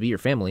priority needs to be your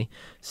family.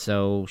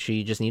 So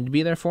she just needed to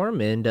be there for them.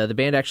 And the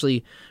band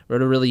actually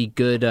wrote a really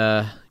good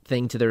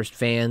thing to their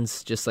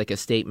fans, just like a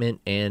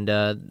statement. And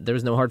there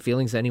was no hard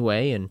feelings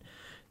anyway. And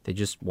they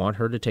just want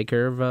her to take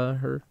care of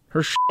her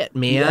shit,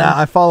 man. Yeah,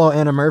 I follow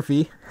Anna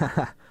Murphy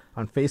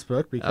on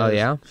Facebook because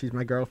Oh, she's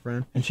my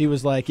girlfriend. And she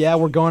was like, yeah,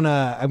 I'm going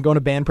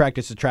to band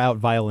practice to try out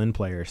violin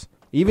players.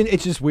 Even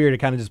it's just weird. It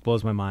kind of just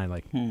blows my mind.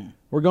 Like,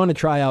 we're going to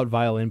try out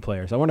violin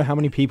players. I wonder how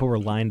many people were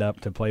lined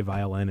up to play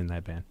violin in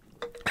that band.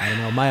 I don't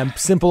know. My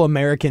simple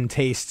American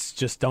tastes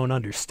just don't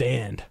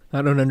understand.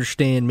 I don't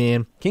understand,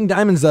 man. King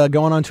Diamond's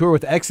going on tour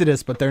with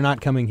Exodus, but they're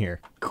not coming here.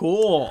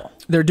 cool.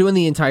 They're doing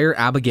the entire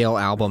Abigail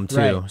album, too.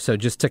 Right. So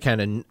just to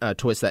kind of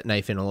twist that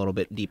knife in a little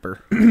bit deeper.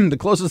 The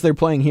closest they're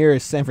playing here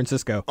is San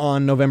Francisco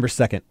on November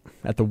 2nd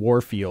at the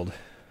Warfield,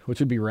 which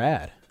would be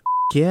rad.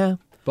 Yeah.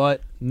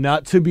 But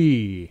not to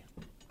be.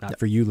 Not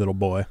for you, little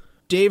boy.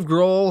 Dave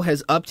Grohl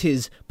has upped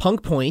his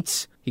punk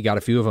points. He got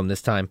a few of them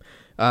this time.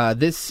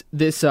 This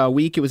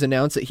week, it was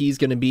announced that he's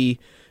going to be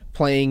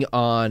playing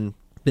on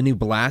the new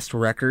Blast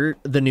record,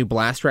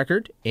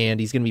 and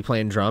he's going to be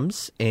playing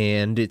drums,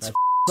 and it's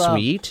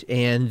sweet.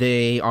 And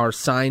they are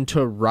signed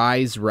to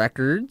Rise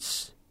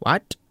Records.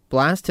 What?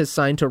 Blast has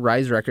signed to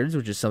Rise Records,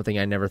 which is something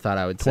I never thought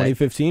I would say.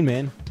 2015,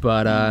 man.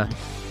 But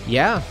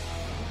yeah.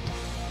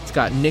 It's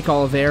got Nick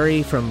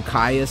Oliveri from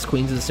Caius,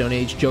 Queens of the Stone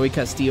Age, Joey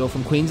Castillo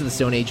from Queens of the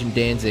Stone Age and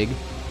Danzig,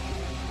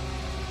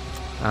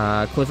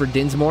 Clifford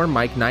Dinsmore,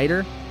 Mike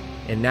Nider,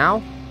 and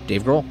now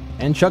Dave Grohl.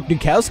 And Chuck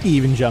Dukowski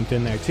even jumped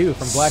in there, too,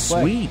 from Black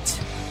Flag. Sweet.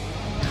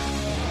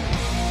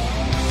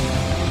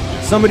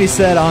 Somebody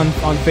said on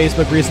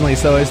Facebook recently,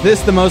 so is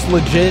this the most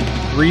legit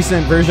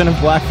recent version of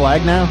Black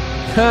Flag now?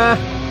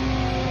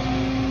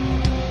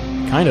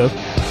 Kind of.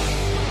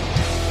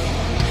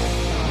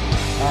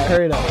 All right,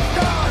 hurry it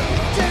up.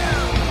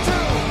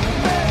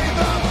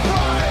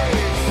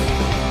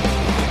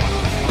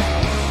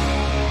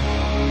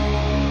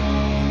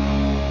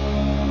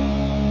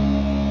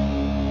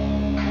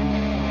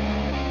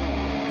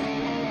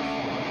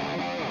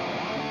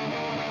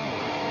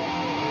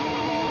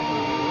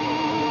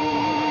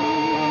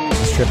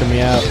 Tripping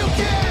me out.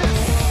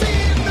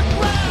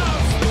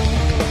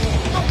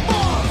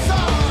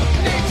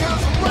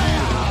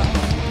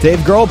 Dave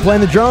Grohl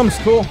playing the drums,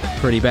 cool.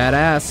 Pretty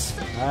badass.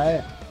 All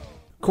right.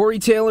 Corey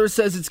Taylor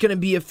says it's going to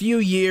be a few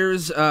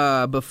years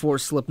before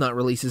Slipknot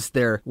releases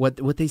their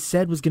what they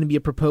said was going to be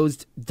a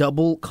proposed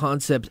double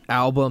concept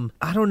album.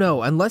 I don't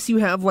know. Unless you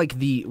have like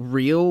the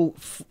real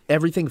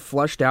everything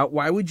flushed out,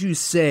 why would you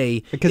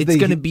say it's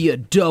going to be a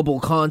double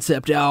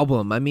concept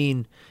album? I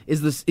mean,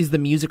 is the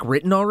music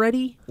written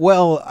already?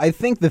 Well, I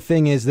think the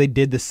thing is they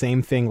did the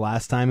same thing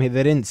last time. They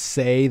didn't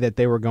say that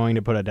they were going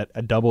to put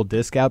a double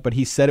disc out, but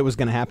he said it was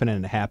going to happen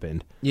and it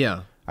happened.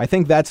 Yeah. I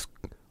think that's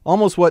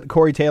almost what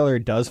Corey Taylor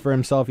does for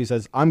himself. He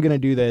says, I'm going to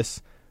do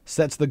this,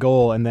 sets the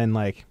goal, and then,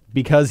 like,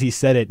 because he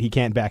said it, he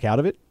can't back out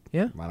of it.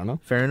 Yeah. I don't know.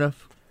 Fair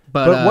enough.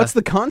 But what's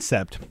the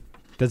concept?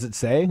 Does it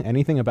say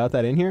anything about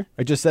that in here?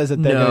 It just says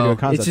that they're going to do a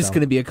concept it's just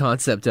going to be a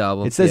concept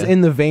album. It says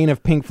in the vein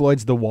of Pink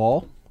Floyd's The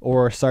Wall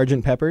or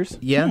Sgt. Pepper's.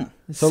 Yeah.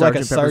 So like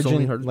a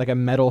sergeant, like a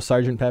metal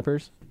Sgt.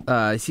 Pepper's?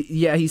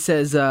 He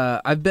says,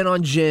 I've been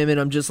on Jim, and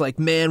I'm just like,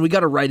 man, we got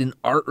to write an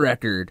art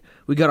record.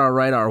 We got to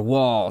write our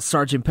Wall,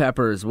 Sgt.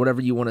 Pepper's, whatever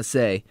you want to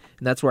say.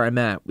 And that's where I'm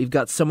at. We've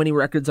got so many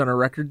records on our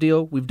record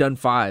deal. We've done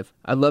 5.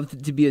 I'd love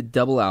it to be a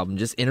double album,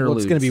 just interludes. Well,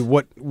 it's going to be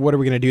what are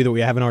we going to do that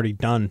we haven't already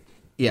done?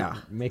 Yeah.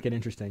 Make it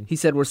interesting. He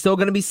said we're still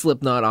going to be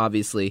Slipknot,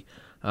 obviously.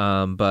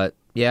 But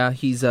yeah,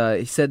 he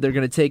said they're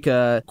going to take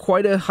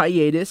quite a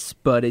hiatus,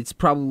 but it's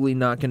probably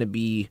not going to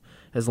be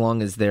as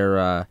long as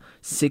their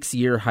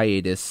 6-year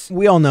hiatus.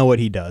 We all know what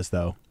he does,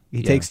 though.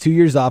 He takes 2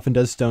 years off and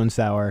does Stone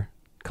Sour,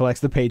 collects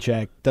the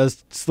paycheck,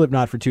 does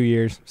Slipknot for 2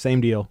 years, same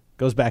deal,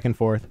 goes back and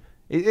forth.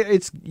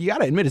 It's you got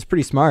to admit, it's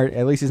pretty smart.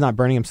 At least he's not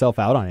burning himself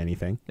out on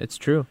anything. It's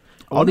true.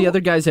 All the other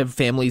guys have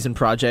families and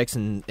projects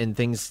and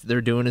things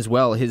they're doing as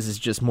well. His is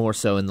just more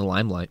so in the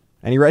limelight.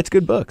 And he writes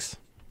good books.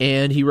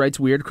 And he writes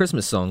weird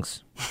Christmas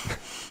songs.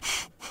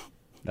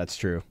 That's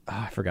true.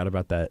 I forgot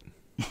about that.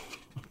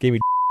 Gave me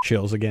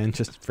chills again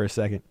just for a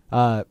second.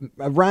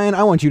 Ryan,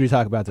 I want you to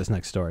talk about this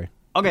next story.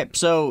 Okay,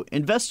 so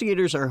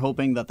investigators are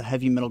hoping that the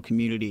heavy metal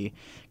community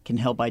can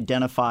help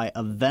identify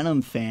a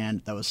Venom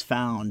fan that was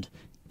found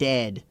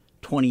dead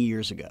 20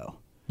 years ago.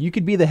 You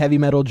could be the heavy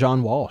metal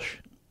John Walsh.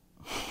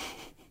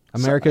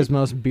 America's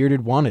most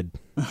bearded wanted.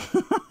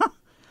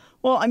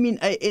 Well, I mean,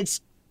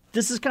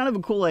 this is kind of a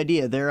cool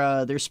idea.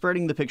 They're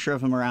spreading the picture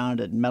of him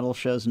around at metal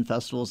shows and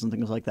festivals and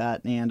things like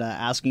that, and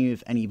asking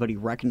if anybody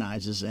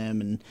recognizes him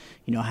and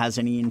has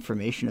any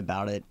information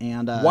about it.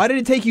 And why did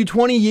it take you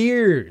 20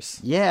 years?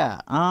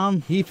 Yeah,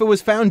 He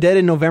was found dead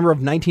in November of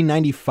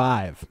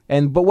 1995.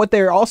 But what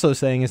they're also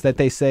saying is that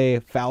they say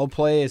foul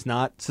play is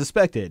not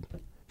suspected.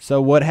 So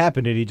what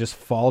happened? Did he just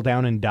fall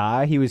down and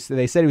die?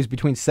 They said he was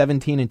between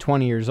 17 and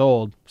 20 years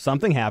old.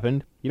 Something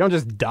happened. You don't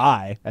just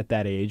die at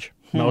that age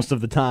most of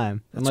the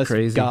time. Unless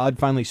crazy. God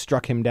finally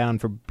struck him down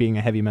for being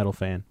a heavy metal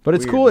fan. But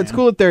it's Weird, cool. man. It's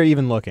cool that they're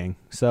even looking.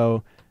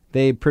 So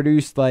they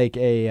produced like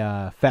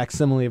a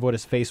facsimile of what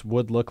his face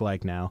would look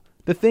like now.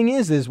 The thing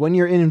is when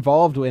you're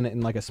involved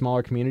in like a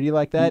smaller community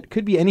like that, it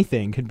could be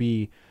anything. Could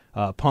be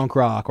punk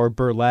rock or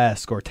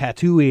burlesque or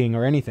tattooing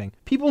or anything.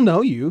 People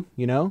know you,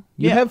 You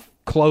Yeah. have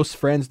close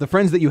friends. The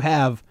friends that you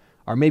have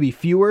are maybe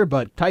fewer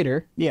but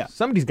tighter. Yeah.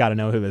 Somebody's got to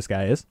know who this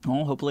guy is.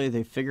 well, hopefully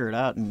they figure it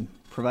out and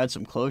provide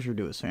some closure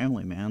to his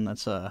family, man.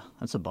 That's a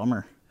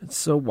bummer. It's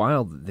so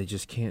wild that they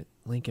just can't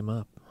link him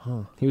up.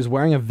 Huh. He was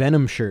wearing a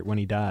Venom shirt when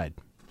he died.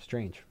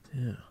 Strange.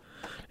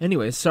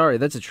 Anyway, sorry,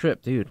 that's a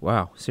trip, dude.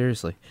 Wow,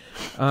 seriously.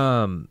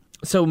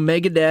 So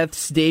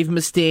Megadeth's Dave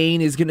Mustaine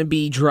is going to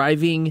be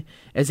driving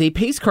as a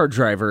pace car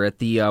driver at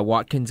the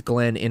Watkins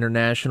Glen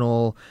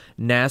International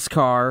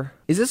NASCAR.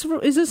 Is this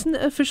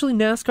officially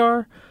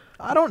NASCAR?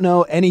 I don't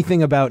know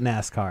anything about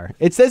NASCAR.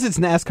 It says it's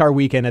NASCAR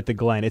weekend at the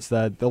Glen. It's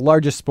the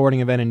largest sporting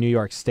event in New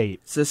York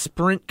State. It's a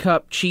Sprint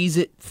Cup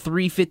Cheez-It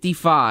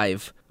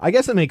 355. I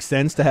guess it makes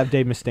sense to have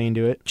Dave Mustaine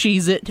do it.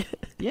 Cheez-It.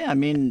 Yeah, I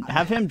mean,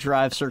 have him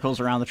drive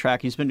circles around the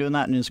track. He's been doing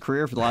that in his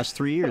career for the last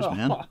 3 years,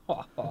 man.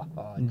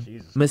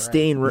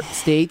 Mustaine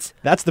states,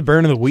 That's the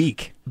burn of the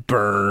week.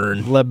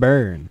 burn. Le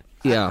burn.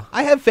 Yeah.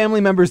 I have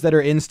family members that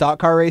are in stock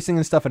car racing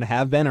and stuff and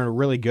have been and are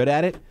really good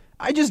at it.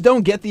 I just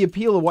don't get the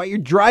appeal of why you're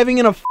driving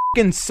in a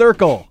fucking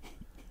circle.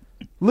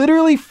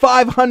 Literally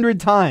 500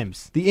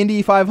 times. The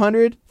Indy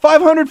 500?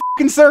 500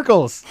 fucking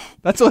circles.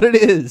 That's what it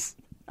is.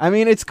 I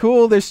mean, it's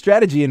cool. There's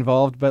strategy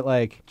involved, but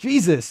like,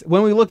 Jesus,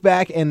 when we look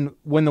back and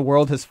when the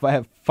world has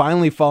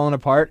finally fallen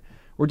apart,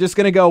 we're just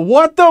going to go,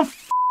 what the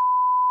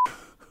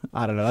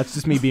I don't know. That's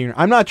just me being,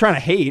 I'm not trying to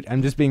hate.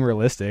 I'm just being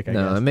realistic, I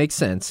No, guess. it makes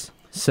sense.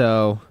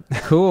 So,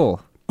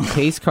 cool.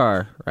 Pace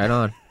car. Right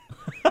on.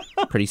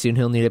 Pretty soon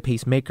he'll need a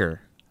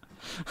pacemaker.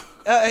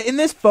 In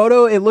this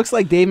photo, it looks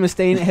like Dave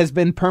Mustaine has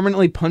been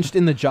permanently punched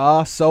in the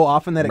jaw so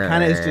often that it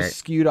kind of is just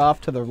skewed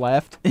off to the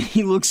left.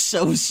 He looks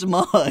so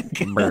smug.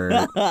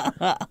 Burn.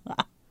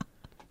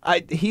 I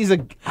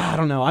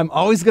don't know. I'm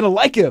always going to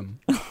like him.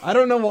 I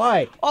don't know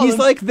why. Oh, He's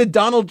like the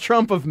Donald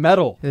Trump of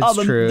metal. It's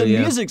the true,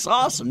 yeah. music's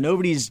awesome.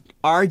 Nobody's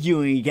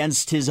arguing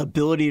against his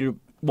ability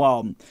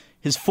to,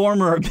 his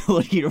former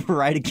ability to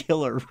write a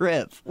killer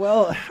riff.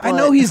 Well, I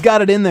know he's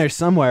got it in there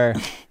somewhere.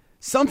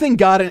 Something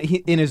got it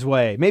in his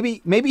way.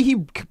 Maybe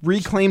he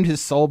reclaimed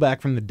his soul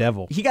back from the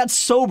devil. He got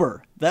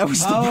sober. That was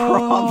the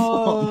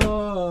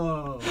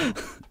problem.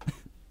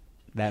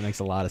 That makes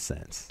a lot of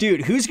sense.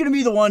 Dude, who's going to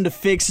be the one to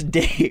fix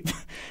Dave?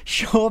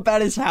 Show up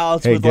at his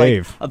house Hey, with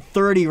Dave. like a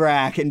 30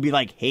 rack and be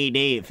like, hey,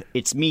 Dave,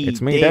 it's me,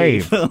 It's me,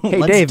 Dave. Hey,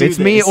 Let's Dave, do it's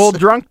me, this." old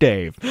drunk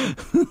Dave.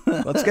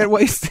 Let's get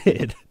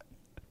wasted.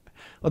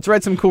 Let's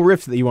write some cool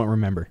riffs that you won't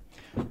remember.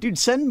 Dude,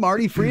 send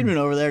Marty Friedman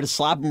over there to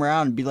slap him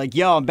around and be like,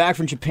 yo, I'm back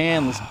from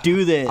Japan. Let's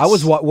do this.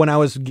 When I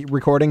was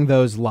recording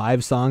those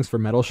live songs for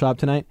Metal Shop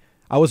tonight,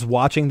 I was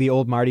watching the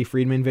old Marty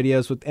Friedman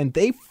videos, and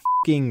they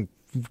fucking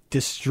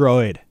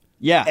destroyed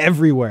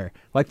everywhere.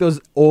 Like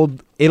those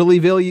old Italy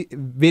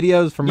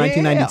videos from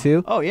 1992.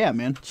 Yeah. Oh, yeah,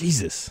 man.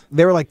 Jesus.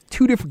 They were like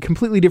two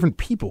completely different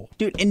people.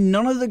 Dude, and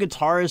none of the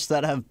guitarists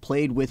that have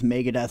played with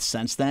Megadeth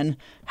since then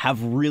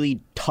have really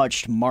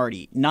touched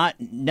Marty. Not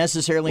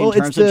necessarily in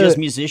terms of just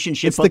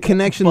musicianship. It's the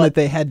connection that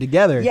they had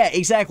together. Yeah,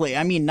 exactly.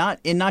 I mean,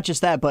 not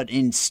just that, but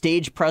in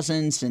stage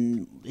presence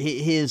and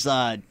his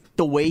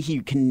the way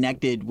he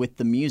connected with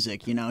the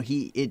music.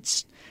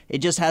 It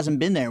just hasn't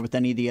been there with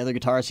any of the other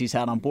guitarists he's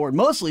had on board.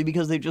 Mostly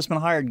because they've just been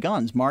hired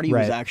guns. Marty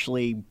was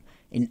actually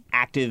an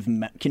active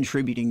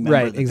contributing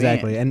member of the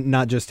exactly, band. and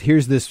not just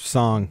here's this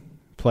song,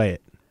 play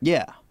it.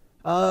 Yeah.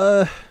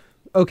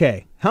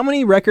 Okay. How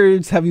many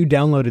records have you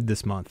downloaded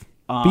this month?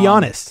 Be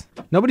honest.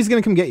 Nobody's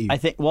gonna come get you. I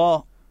think.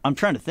 Well, I'm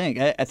trying to think.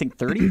 I think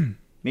 30,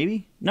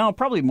 maybe. No,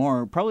 probably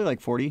more. Probably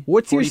like 40.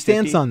 What's 40, your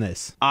stance 50. on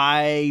this?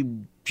 I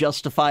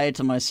justify it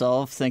to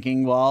myself,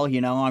 thinking, well,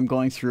 I'm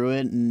going through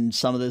it, and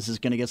some of this is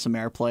going to get some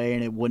airplay,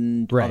 and it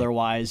wouldn't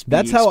otherwise be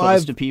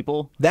exposed to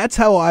people. That's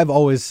how I've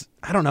always.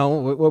 I don't know.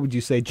 What would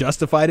you say?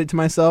 Justified it to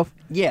myself.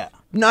 Yeah.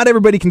 Not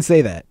everybody can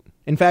say that.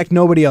 In fact,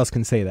 nobody else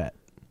can say that.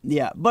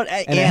 Yeah, but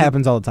And it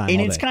happens all the time, and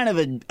all it's day. kind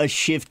of a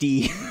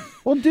shifty.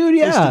 Well, dude,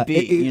 place yeah. to be,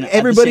 you know, at the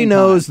Everybody same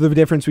knows time. the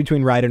difference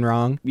between right and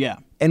wrong. Yeah.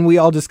 And we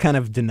all just kind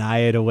of deny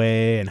it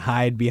away and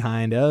hide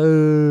behind,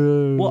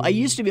 Well, I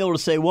used to be able to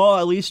say, well,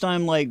 at least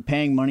I'm like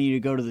paying money to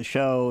go to the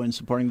show and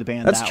supporting the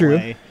band That's that true.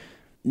 way.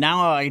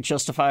 Now I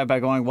justify it by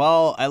going,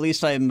 well, at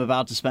least I'm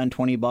about to spend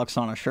 $20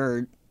 on a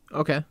shirt.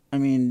 Okay. I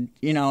mean,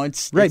 you know,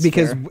 it's Right, it's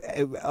because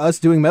fair. us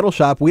doing Metal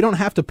Shop, we don't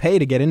have to pay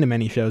to get into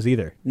many shows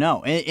either.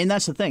 No, and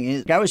that's the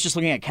thing. I was just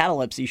looking at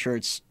Catalepsy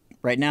shirts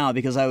right now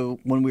because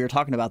when we were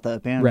talking about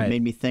that band, Right. it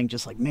made me think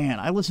just like, man,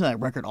 I listen to that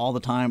record all the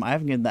time. I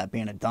haven't given that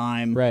band a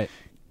dime. Right.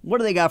 What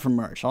do they got for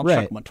merch? I'll Right.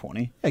 chuck them a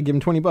 20. Yeah, give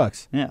him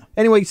 $20. Yeah.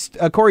 Anyway,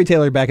 Corey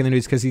Taylor back in the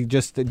news because he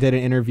just did an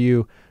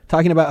interview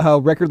talking about how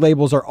record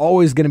labels are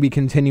always going to be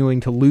continuing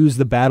to lose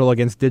the battle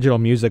against digital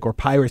music or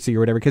piracy or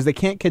whatever because they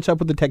can't catch up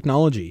with the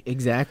technology.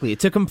 Exactly. It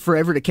took them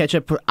forever to catch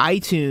up for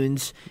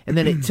iTunes, and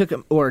then it took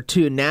them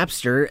to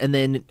Napster, and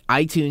then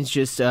iTunes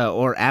just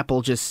or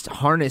Apple just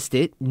harnessed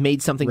it,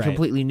 made something Right.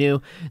 completely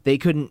new. They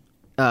couldn't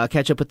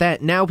catch up with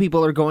that. Now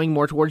people are going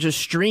more towards just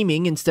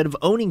streaming instead of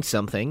owning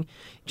something,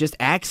 just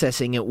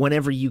accessing it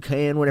whenever you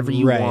can, whenever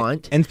you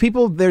want. And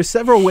there's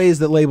several ways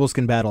that labels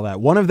can battle that.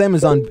 One of them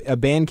is on a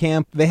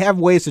Bandcamp. They have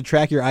ways to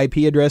track your IP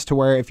address to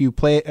where if you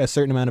play it a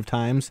certain amount of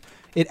times,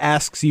 it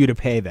asks you to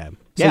pay them.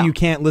 So Yeah. you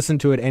can't listen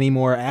to it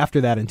anymore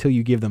after that until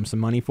you give them some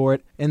money for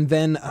it. And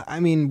then, I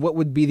mean, what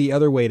would be the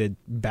other way to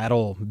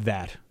battle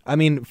that? I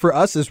mean, for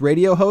us as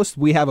radio hosts,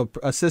 we have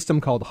a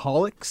system called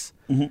Holix,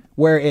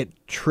 where it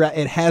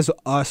has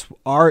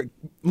our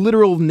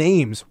literal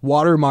names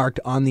watermarked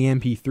on the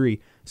MP3.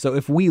 So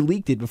if we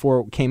leaked it before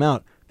it came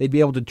out, they'd be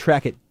able to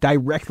track it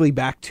directly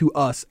back to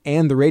us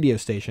and the radio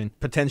station,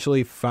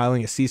 potentially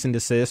filing a cease and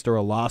desist or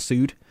a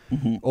lawsuit.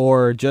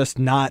 Or just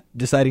not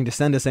deciding to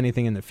send us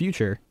anything in the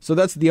future. So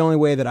that's the only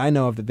way that I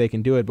know of that they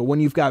can do it. But when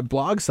you've got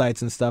blog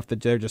sites and stuff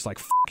that they're just like,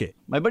 fuck it.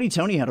 My buddy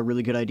Tony had a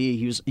really good idea.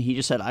 He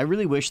just said, I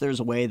really wish there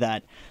was a way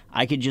that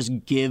I could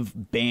just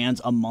give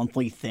bands a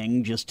monthly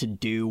thing just to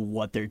do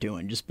what they're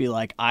doing. Just be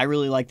like, I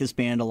really like this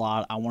band a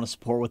lot. I want to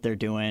support what they're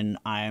doing.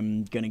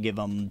 I'm going to give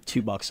them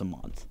 $2 a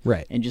month.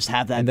 Right. And just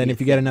have that. And then be a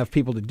if you get thing. enough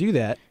people to do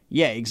that.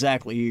 Yeah,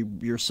 exactly.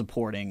 You're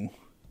supporting.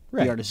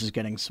 Right. The artist is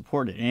getting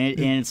supported, and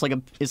it's like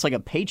a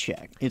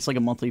paycheck. It's like a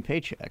monthly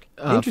paycheck.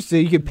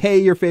 Interesting. You could pay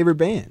your favorite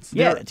bands.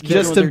 Yeah, it's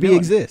just what to they're be doing.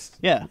 exist.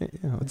 Yeah.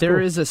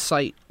 There is a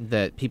site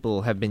that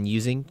people have been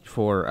using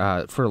for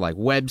like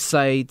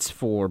websites,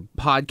 for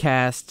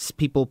podcasts.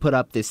 People put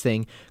up this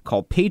thing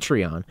called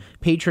Patreon.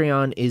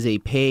 Patreon is a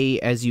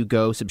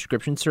pay-as-you-go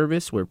subscription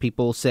service where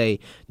people say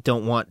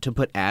don't want to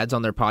put ads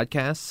on their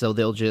podcasts, so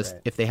they'll just,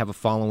 if they have a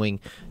following,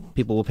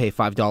 people will pay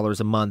 $5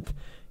 a month.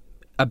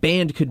 A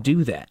band could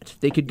do that.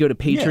 They could go to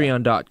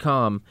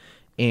patreon.com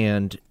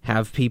and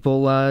have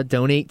people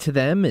donate to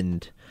them,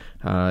 and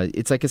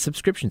it's like a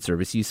subscription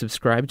service. You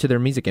subscribe to their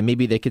music, and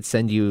maybe they could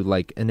send you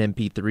like an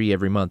MP3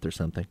 every month or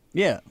something.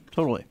 Yeah,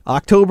 totally.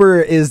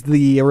 October is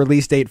the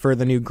release date for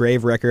the new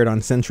Grave record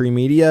on Century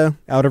Media,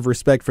 Out of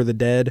Respect for the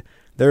Dead.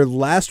 Their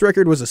last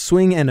record was a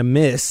swing and a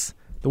miss.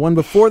 The one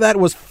before that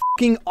was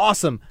fucking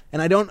awesome,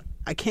 and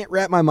I can't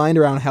wrap my mind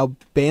around how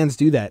bands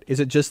do that. Is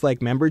it just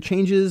like member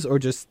changes, or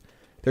just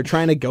they're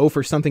trying to go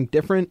for something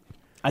different?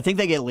 I think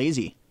they get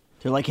lazy.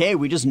 They're like, hey,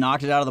 we just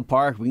knocked it out of the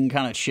park. We can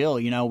kind of chill.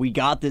 You know, we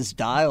got this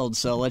dialed,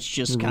 so let's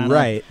just kind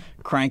of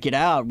crank it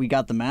out. We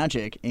got the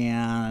magic,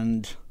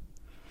 and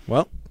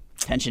Well,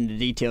 attention to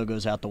detail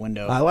goes out the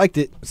window. I liked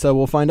it, so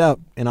we'll find out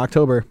in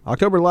October.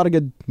 October, a lot of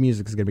good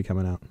music is going to be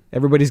coming out.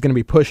 Everybody's going to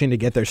be pushing to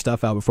get their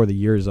stuff out before the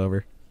year is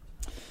over.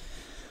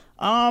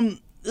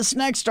 This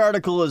next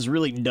article is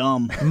really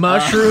dumb.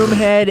 Mushroom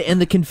Head and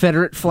the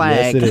Confederate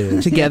flag Yes, it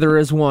is. together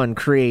as one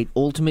create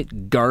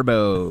ultimate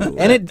garbo.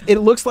 And it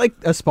looks like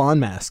a Spawn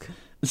mask.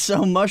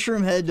 So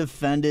Mushroom Head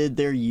defended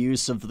their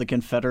use of the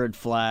Confederate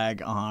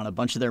flag on a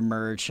bunch of their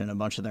merch and a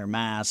bunch of their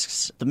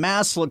masks. The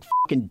masks look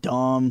fucking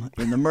dumb,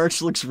 and the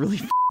merch looks really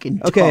fucking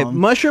dumb. Okay,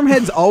 Mushroom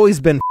Head's always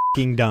been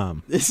fucking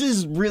dumb. This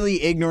is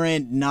really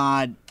ignorant,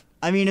 not...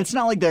 I mean, it's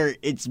not like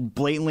it's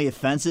blatantly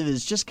offensive.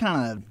 It's just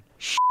kind of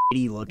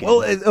shitty looking.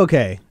 Well,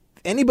 okay.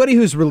 Anybody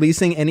who's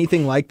releasing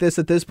anything like this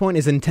at this point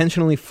is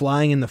intentionally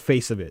flying in the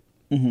face of it,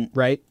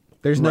 right?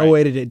 There's no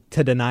way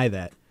to deny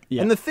that.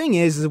 Yeah. And the thing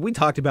is we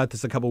talked about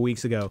this a couple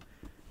weeks ago.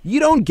 You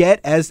don't get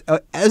as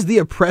the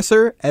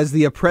oppressor, as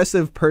the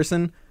oppressive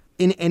person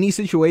in any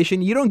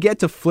situation, you don't get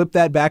to flip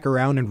that back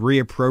around and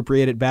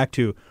reappropriate it back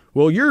to,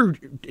 well, you're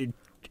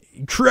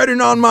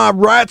treading on my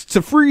rights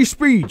to free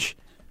speech.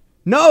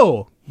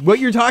 No, what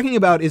you're talking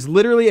about is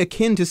literally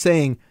akin to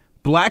saying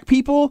black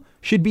people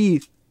should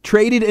be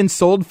traded and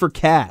sold for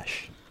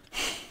cash.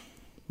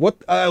 What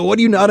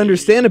do you not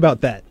understand about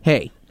that?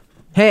 Hey,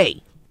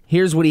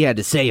 here's what he had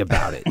to say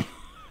about it.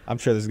 I'm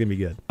sure this is going to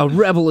be good. A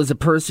rebel is a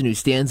person who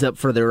stands up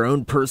for their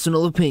own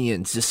personal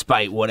opinions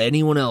despite what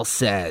anyone else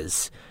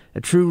says.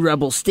 A true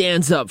rebel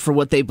stands up for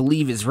what they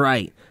believe is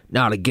right,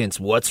 not against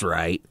what's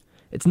right.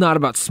 It's not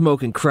about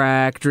smoking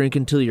crack,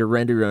 drinking till you're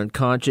rendered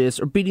unconscious,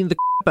 or beating the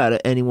out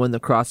of anyone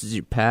that crosses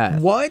your path.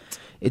 What?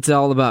 It's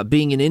all about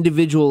being an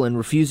individual and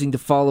refusing to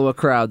follow a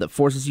crowd that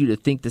forces you to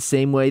think the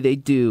same way they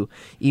do,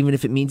 even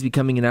if it means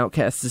becoming an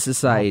outcast to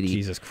society. Oh,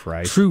 Jesus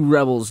Christ. True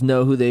rebels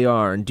know who they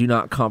are and do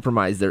not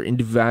compromise their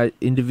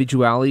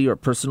individuality or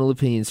personal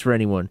opinions for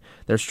anyone.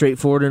 They're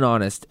straightforward and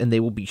honest, and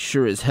they will be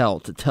sure as hell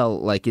to tell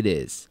it like it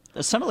is.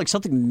 That sounded like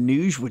something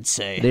Nuge would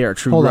say. They are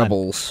true Hold on.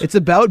 rebels. It's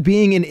about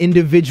being an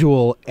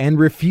individual and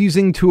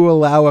refusing to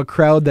allow a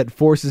crowd that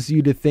forces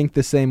you to think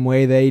the same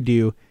way they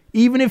do,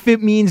 even if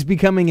it means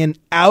becoming an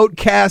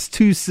outcast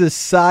to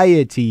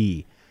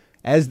society.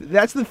 As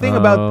that's the thing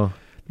about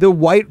the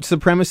white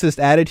supremacist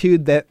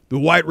attitude that the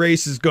white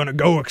race is going to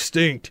go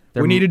extinct.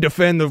 We need to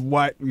defend the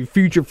white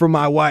future for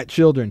my white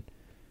children.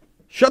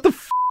 Shut the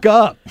f***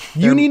 up.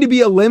 You need to be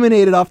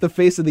eliminated off the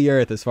face of the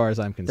earth as far as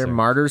I'm concerned. They're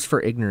martyrs for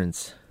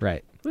ignorance.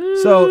 Right.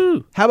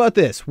 So, how about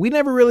this? We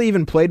never really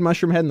even played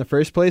Mushroomhead in the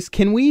first place.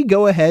 Can we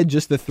go ahead,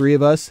 just the three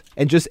of us,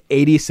 and just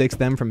 86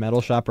 them from Metal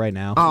Shop right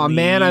now? Oh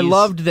man, I Please.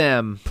 loved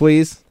them.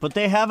 Please? But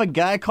they have a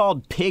guy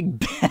called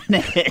Pig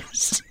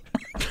Bennett.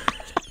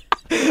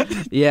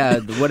 Yeah,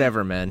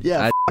 whatever, man.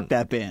 Yeah, fuck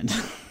that band.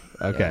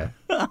 Okay.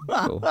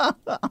 Cool.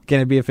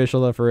 Can it be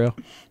official, though, for real?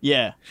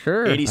 Yeah.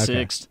 Sure.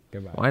 86.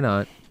 Goodbye. Why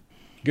not?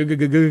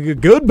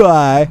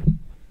 Goodbye.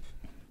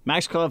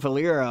 Max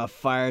Cavalera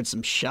fired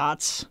some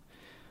shots.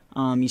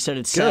 He said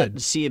it's sad Good.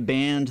 to see a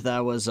band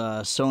that was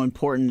so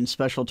important and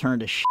special turn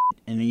to shit,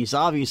 and he's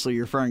obviously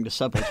referring to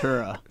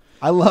Sepultura.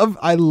 I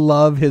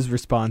love his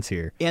response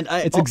here. And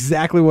It's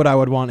exactly what I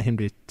would want him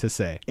to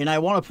say. And I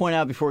want to point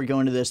out before we go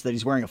into this that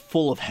he's wearing a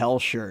Full of Hell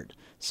shirt.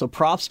 So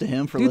props to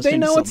him for Dude, they listening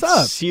know to what's some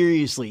up.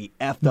 seriously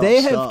effed up They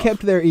have stuff.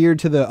 kept their ear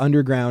to the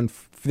underground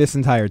this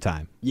entire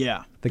time.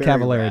 Yeah. The very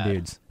Cavalera rad.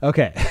 dudes.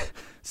 Okay.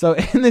 So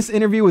in this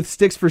interview with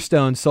Sticks for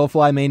Stone,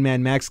 Soulfly main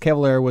man Max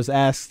Cavalera was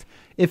asked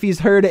if he's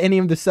heard any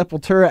of the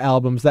Sepultura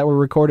albums that were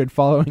recorded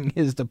following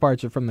his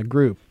departure from the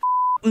group.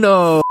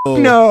 No.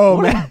 No,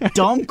 What man. a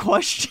dumb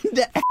question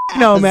to ask.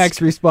 No,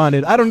 Max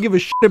responded, I don't give a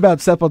shit about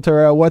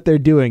Sepultura or what they're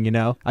doing, you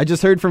know? I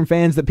just heard from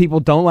fans that people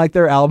don't like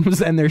their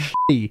albums and they're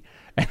shitty.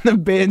 And the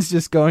band's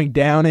just going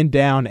down and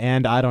down,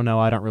 and I don't know,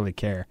 I don't really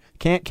care.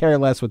 Can't care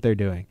less what they're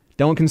doing.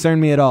 Don't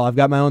concern me at all. I've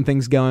got my own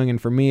things going, and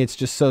for me, it's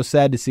just so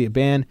sad to see a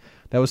band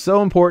that was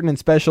so important and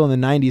special in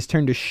the 90s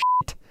turn to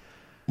shit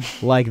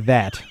like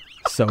that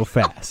so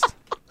fast.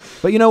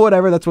 But you know,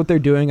 whatever, that's what they're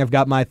doing. I've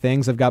got my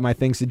things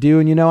to do,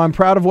 and you know, I'm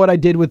proud of what I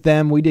did with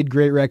them. We did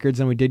great records,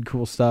 and we did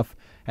cool stuff,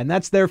 and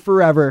that's there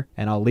forever,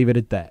 and I'll leave it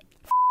at that.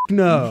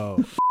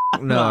 No.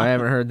 No, I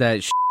haven't heard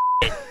that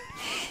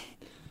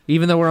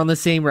even though we're on the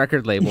same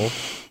record label.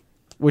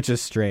 Which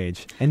is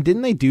strange. And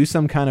didn't they do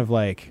some kind of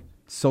like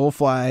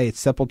Soulfly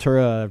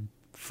Sepultura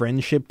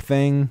friendship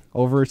thing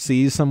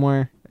overseas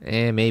somewhere?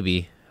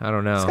 Maybe. I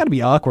don't know. It's got to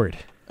be awkward.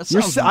 That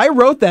sounds, I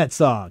wrote that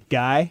song,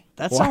 guy.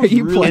 that Why sounds are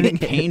you really playing?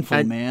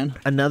 painful, man.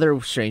 Another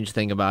strange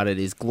thing about it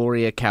is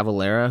Gloria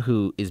Cavalera,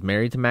 who is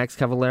married to Max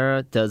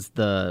Cavalera, does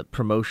the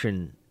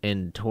promotion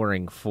and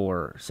touring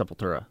for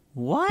Sepultura.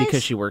 What?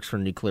 Because she works for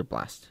Nuclear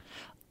Blast.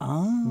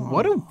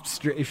 What a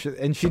strange.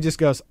 And she just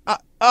goes,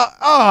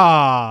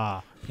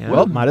 Yeah.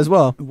 Well, might as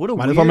well. What a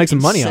might weird as well make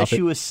some money off it.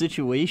 incestuous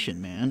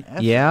situation, man.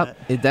 F Yeah,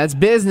 that. that's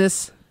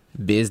business.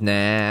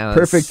 Business.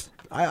 Perfect.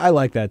 I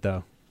like that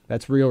though.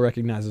 That's real.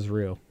 Recognizes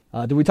real.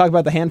 Did we talk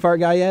about the hand fart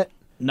guy yet?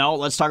 No,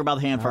 let's talk about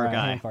the hand fart All right,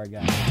 guy. hand fart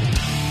guy.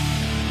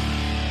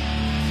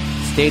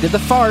 State of the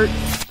fart.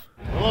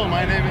 Hello,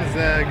 my name is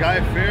Guy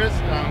Fierce.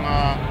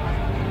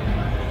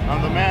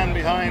 I'm the man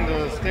behind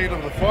the State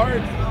of the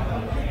Fart.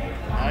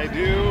 I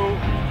do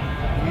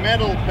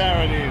metal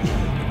parodies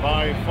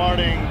by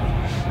farting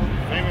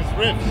famous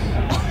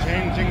riffs,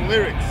 changing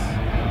lyrics,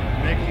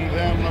 making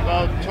them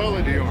about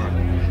toilet humor.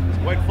 It's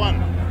quite fun,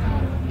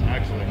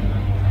 actually.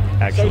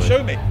 So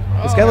show me.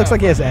 This guy looks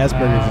like he has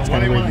Asperger's. It's What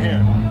kind do of you want to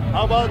weird. hear?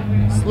 How about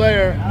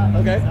Slayer?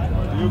 Okay.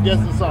 You guess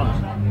the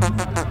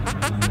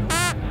song.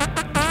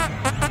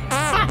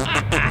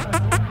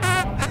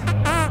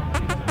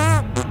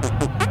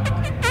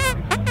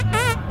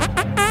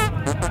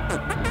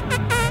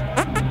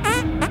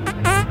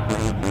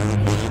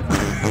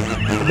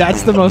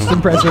 That's the most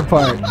impressive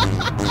part.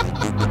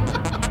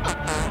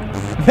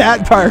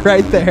 That part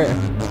right there.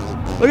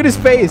 Look at his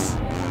face.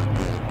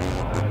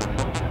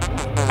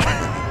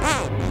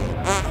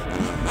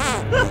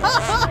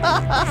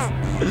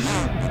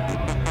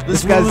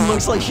 This guy's- woman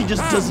looks like she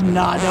just does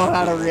not know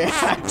how to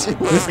react to it.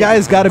 This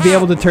guy's got to be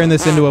able to turn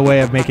this into a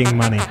way of making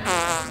money.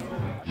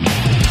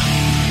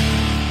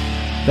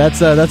 That's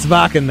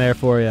Vakken there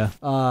for you.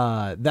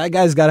 That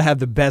guy's got to have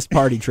the best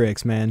party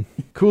tricks, man.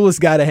 Coolest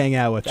guy to hang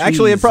out with.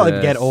 Actually, it'd probably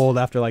Jesus. get old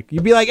after like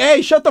you'd be like,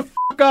 "Hey, shut the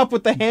fuck up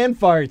with the hand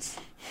farts."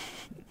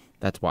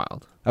 That's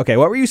wild. Okay,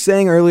 what were you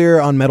saying earlier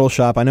on Metal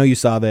Shop? I know you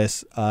saw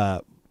this.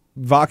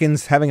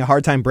 Vakken's having a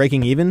hard time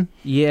breaking even.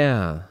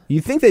 Yeah.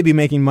 You think they'd be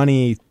making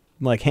money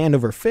like hand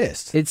over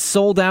fist. It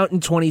sold out in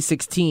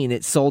 2016.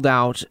 It sold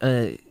out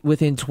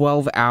within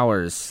 12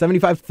 hours.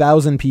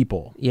 75,000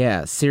 people.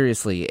 Yeah,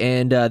 seriously.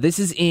 And it's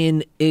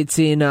in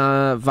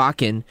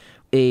Vaken,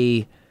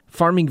 a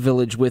farming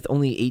village with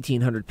only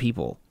 1,800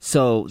 people.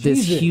 So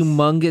this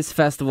humongous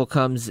festival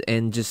comes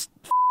and just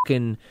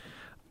fucking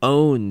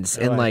owns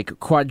and like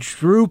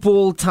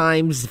quadruple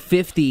times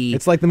 50.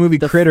 It's like the movie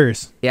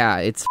Critters. Yeah,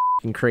 it's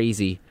fucking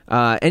crazy.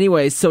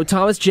 Anyways, so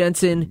Thomas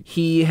Jensen,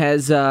 he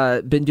has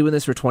been doing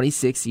this for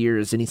 26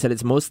 years, and he said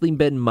it's mostly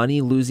been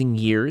money-losing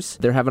years.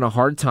 They're having a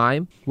hard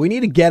time. We need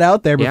to get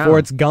out there before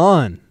it's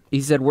gone. He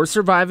said, we're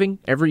surviving.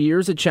 Every year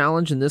is a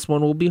challenge, and this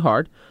one will be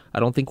hard. I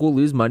don't think we'll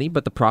lose money,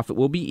 but the profit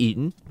will be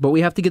eaten. But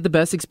we have to get the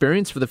best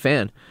experience for the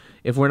fan.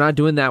 If we're not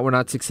doing that, we're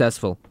not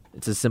successful.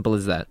 It's as simple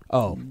as that.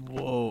 Oh.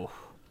 Whoa.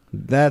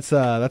 That's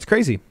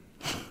crazy.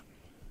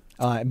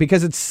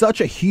 Because it's such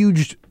a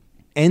huge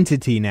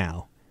entity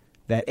now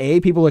that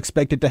A, people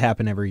expect it to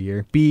happen every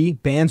year. B,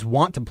 bands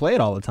want to play it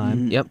all the time.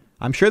 Mm-hmm. Yep.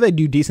 I'm sure they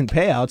do decent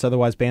payouts,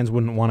 otherwise bands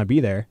wouldn't want to be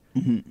there.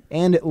 Mm-hmm.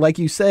 And like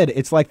you said,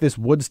 it's like this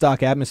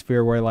Woodstock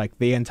atmosphere where like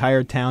the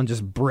entire town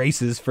just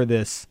braces for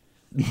this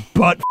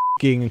butt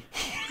f***ing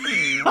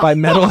by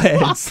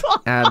metalheads.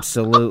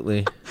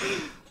 Absolutely.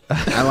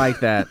 I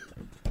like that.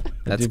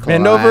 That's classic.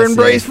 Bend over and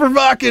brace for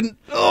Vaken.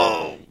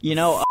 Oh. You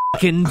know,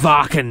 fucking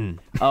Vaken.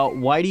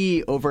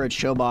 Whitey over at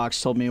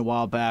Showbox told me a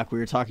while back, we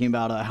were talking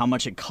about how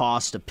much it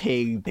costs to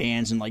pay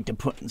bands and like to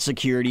put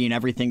security and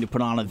everything to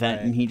put on an event.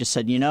 Right. And he just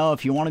said, you know,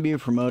 if you want to be a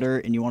promoter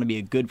and you want to be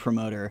a good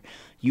promoter,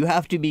 you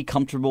have to be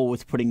comfortable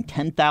with putting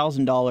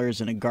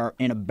 $10,000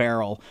 in a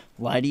barrel,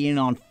 lighting it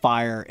on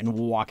fire, and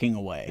walking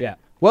away. Yeah.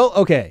 Well,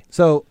 okay.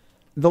 So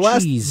the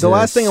last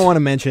thing I want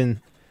to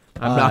mention.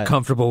 I'm not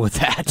comfortable with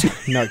that.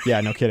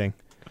 No kidding.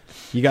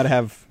 You got to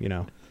have,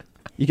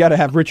 you got to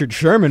have Richard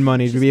Sherman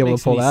money to be able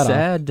to pull that off.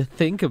 Sad to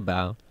think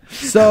about.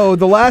 So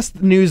the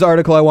last news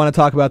article I want to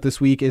talk about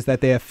this week is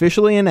that they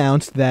officially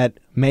announced that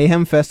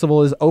Mayhem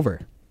Festival is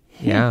over.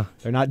 Yeah.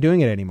 They're not doing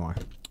it anymore.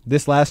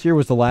 This last year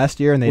was the last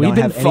year, and they don't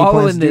have any plans to do it again.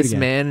 We've been following this,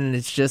 man, and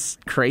it's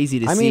just crazy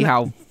to see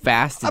how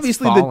fast it's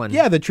fallen.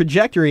 The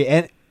trajectory.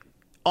 And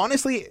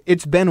honestly,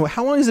 it's been,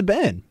 how long has it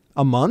been?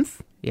 A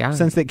month? Yeah.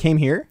 Since they came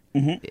here?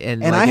 Mm-hmm.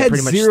 And I had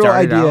zero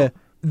idea.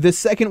 The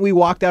second we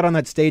walked out on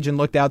that stage and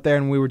looked out there,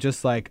 and we were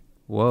just like,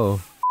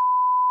 whoa.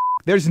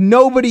 There's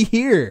nobody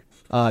here.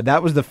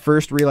 That was the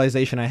first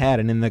realization I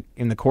had, and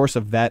in the course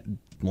of that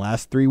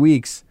last 3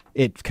 weeks,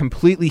 it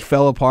completely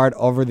fell apart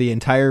over the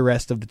entire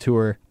rest of the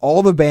tour.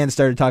 All the bands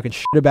started talking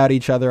shit about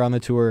each other on the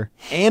tour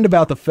and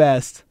about the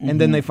fest,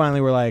 and then they finally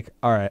were like,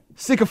 all right,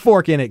 stick a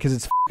fork in it because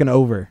it's fucking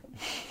over.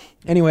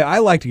 Anyway, I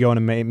like to go on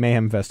a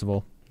Mayhem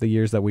Festival the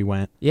years that we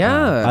went.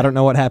 Yeah. I don't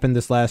know what happened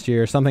this last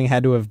year. Something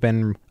had to have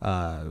been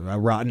a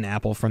rotten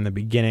apple from the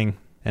beginning,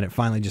 and it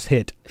finally just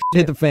hit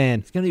the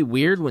fan. It's going to be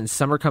weird when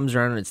summer comes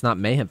around and it's not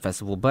Mayhem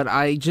Festival, but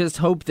I just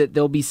hope that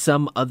there'll be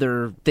some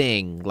other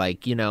thing,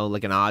 like,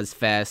 like an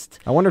Ozfest.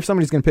 I wonder if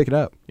somebody's going to pick it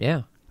up.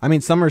 Yeah. I mean,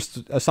 Summer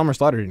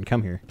Slaughter didn't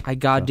come here. I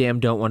goddamn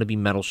don't want to be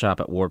Metal Shop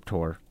at Warped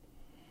Tour.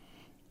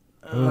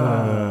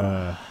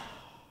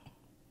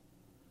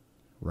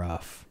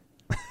 Rough.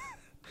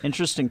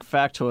 Interesting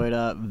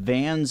factoid,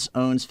 Vans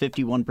owns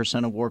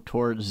 51% of Warped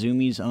Tour,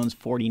 Zoomies owns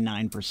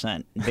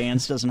 49%.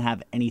 Vans doesn't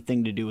have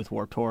anything to do with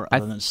Warped Tour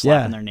other than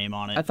slapping their name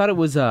on it. I thought it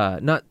was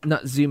not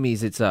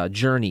Zoomies, it's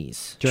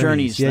Journeys.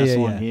 Journeys, that's the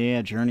one.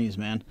 Yeah, Journeys,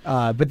 man.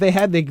 But they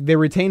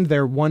retained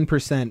their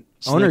 1%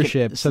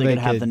 ownership so they could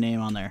have the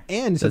name on there.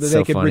 And so that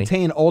they could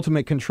retain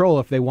ultimate control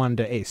if they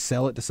wanted to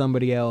sell it to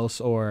somebody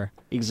else, or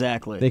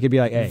exactly. They could be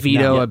like, hey,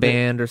 veto a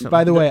band or something.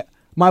 By the way,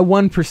 my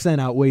 1%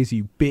 outweighs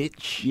you,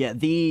 bitch. Yeah,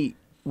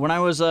 when I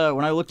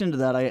looked into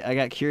that, I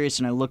got curious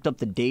and I looked up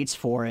the dates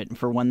for it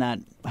for when that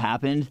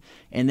happened,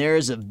 and there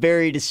is a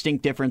very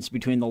distinct difference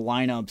between the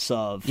lineups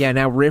of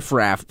now Riff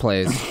Raff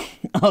plays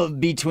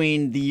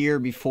between the year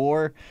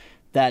before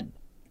that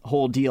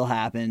whole deal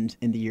happened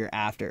and the year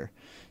after,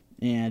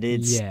 and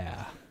it's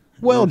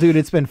well, dude,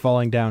 it's been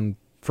falling down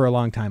for a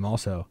long time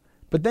also.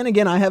 But then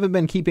again, I haven't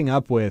been keeping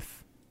up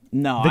with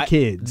the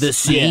kids, the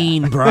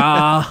scene,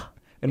 brah,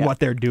 and what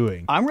they're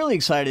doing. I'm really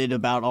excited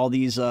about all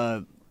these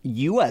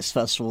U.S.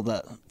 festivals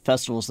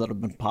that have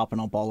been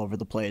popping up all over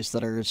the place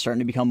that are starting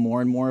to become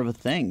more and more of a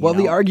thing. Well,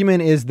 the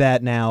argument is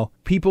that now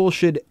people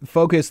should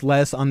focus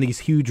less on these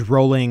huge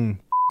rolling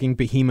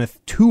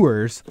behemoth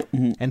tours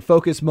and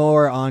focus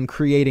more on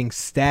creating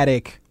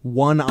static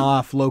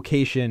one-off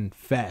location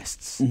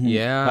fests.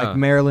 Yeah. Like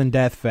Maryland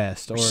Death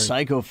Fest or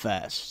Psycho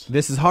Fest.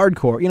 This is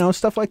Hardcore,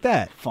 stuff like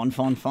that. Fun.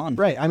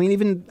 Right. I mean,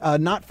 even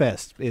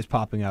Knotfest is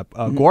popping up.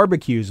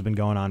 Gorbacue's been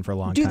going on for a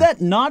long time. Dude, that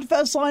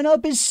Knotfest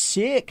lineup is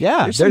sick.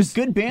 Yeah. There's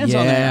some good bands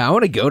on there. Yeah, I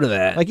want to go to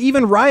that. Like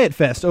even Riot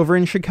Fest over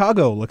in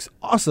Chicago looks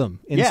awesome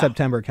in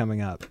September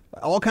coming up.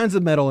 All kinds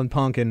of metal and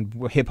punk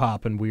and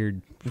hip-hop and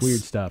weird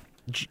stuff.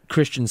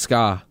 Christian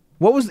ska.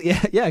 What was...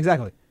 Yeah,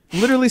 exactly.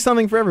 Literally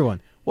something for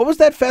everyone. What was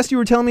that fest you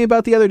were telling me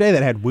about the other day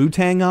that had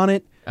Wu-Tang on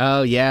it?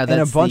 Oh, yeah.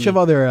 And a bunch of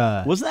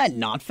other... Wasn't that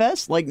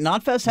Knotfest? Like,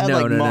 Knotfest had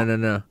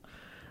No.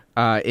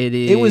 It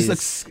is. It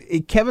was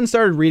Kevin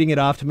started reading it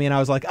off to me, and I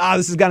was like,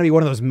 this is gotta be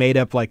one of those made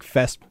up like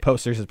fest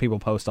posters that people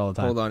post all the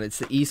time. Hold on, it's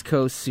the East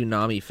Coast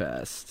Tsunami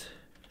Fest.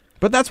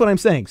 But that's what I'm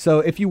saying. So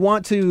if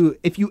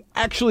you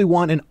actually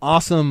want an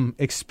awesome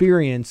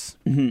experience,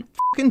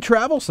 fucking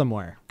travel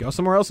somewhere. Go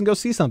somewhere else and go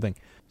see something.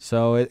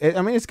 So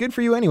it's good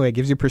for you anyway. It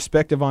gives you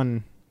perspective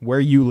on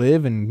where you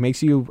live and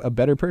makes you a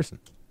better person.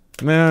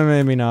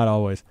 Maybe not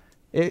always.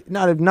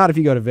 Not if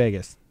you go to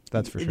Vegas.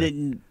 That's for sure.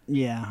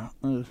 Yeah.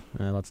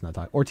 Let's not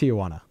talk. Or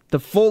Tijuana. The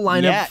full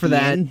lineup for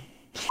that.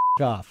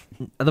 Off.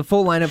 The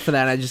full lineup for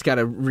that, I just got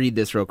to read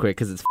this real quick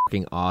because it's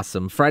fucking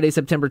awesome. Friday,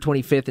 September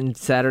 25th and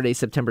Saturday,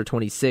 September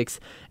 26th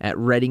at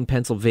Reading,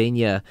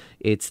 Pennsylvania.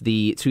 It's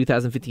the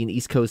 2015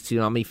 East Coast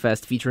Tsunami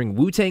Fest featuring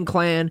Wu-Tang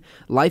Clan,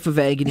 Life of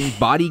Agony,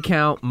 Body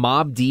Count,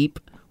 Mobb Deep,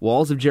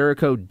 Walls of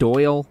Jericho,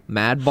 Doyle,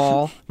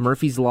 Madball,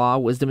 Murphy's Law,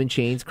 Wisdom in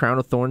Chains, Crown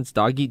of Thorns,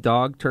 Dog Eat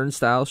Dog,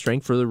 Turnstile,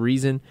 Strength for the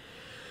Reason,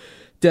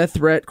 Death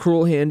Threat,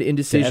 Cruel Hand,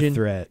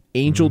 Indecision,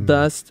 Angel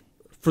Dust,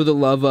 For the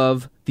Love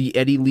of, The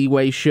Eddie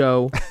Leeway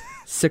Show,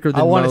 Sicker Than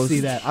Most. I want to see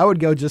that. I would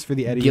go just for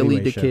the Eddie Gilly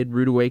Leeway the show. Kid,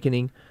 Rude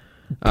Awakening.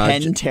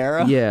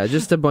 Pantera? Yeah,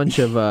 just a bunch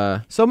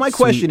of So my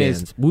question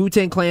is,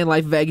 Wu-Tang Clan,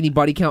 Life of Agony,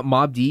 Body Count,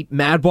 Mobb Deep,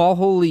 Madball,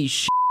 holy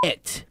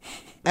shit.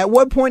 at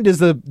what point does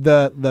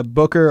the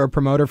booker or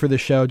promoter for the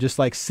show just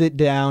like sit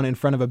down in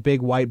front of a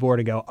big whiteboard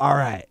and go, all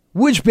right,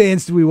 which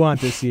bands do we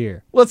want this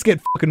year? Let's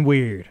get fucking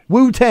weird.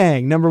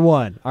 Wu-Tang, number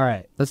 1. All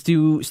right. Let's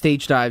do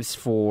stage dives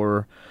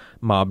for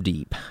Mobb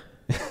Deep.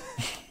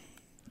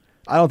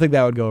 I don't think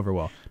that would go over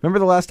well. Remember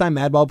the last time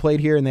Madball played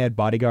here and they had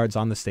bodyguards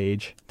on the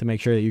stage to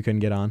make sure that you couldn't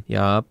get on?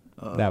 Yup.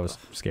 That was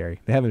scary.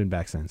 They haven't been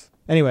back since.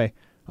 Anyway,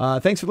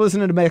 thanks for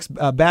listening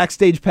to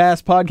Backstage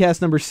Pass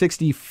podcast number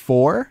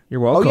 64. You're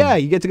welcome. Oh, yeah,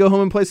 you get to go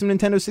home and play some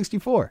Nintendo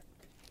 64.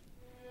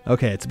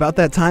 Okay, it's about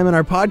that time in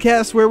our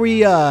podcast where we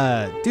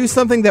do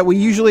something that we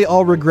usually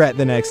all regret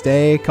the next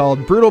day,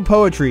 called Brutal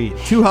Poetry,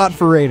 Too Hot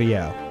for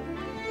Radio.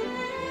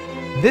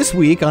 This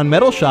week on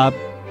Metal Shop,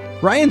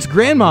 Ryan's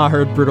grandma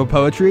heard Brutal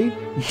Poetry,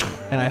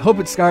 and I hope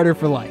it scarred her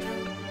for life.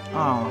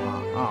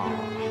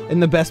 Aw.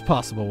 In the best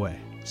possible way.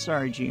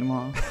 Sorry,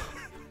 G-Mom.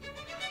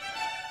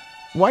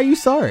 Why are you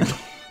sorry?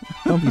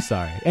 Don't be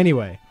sorry.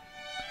 Anyway,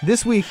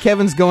 this week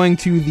Kevin's going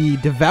to the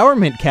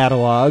Devourment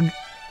catalog,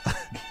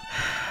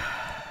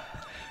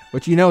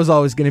 which you know is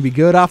always going to be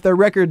good. Off their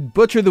record,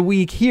 Butcher of the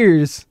Week,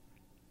 here's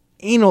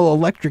Anal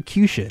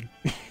Electrocution.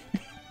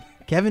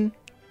 Kevin,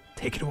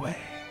 take it away.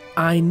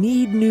 I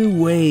need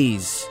new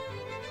ways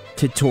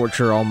to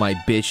torture all my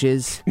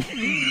bitches.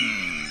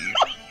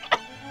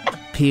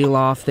 Peel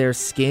off their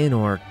skin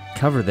or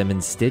cover them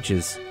in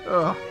stitches.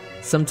 Ugh.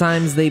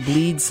 Sometimes they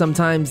bleed,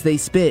 sometimes they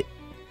spit.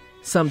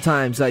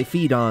 Sometimes I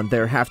feed on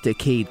their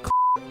half-decayed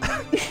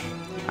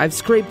I've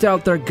scraped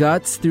out their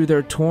guts through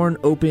their torn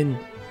open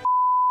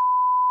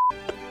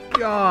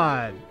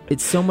God.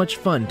 It's so much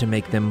fun to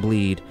make them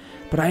bleed,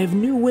 but I have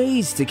new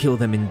ways to kill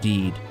them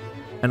indeed.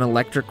 An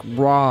electric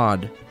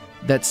rod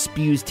that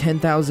spews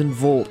 10,000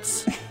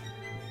 volts.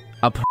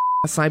 Up her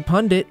ass I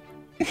pundit,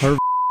 her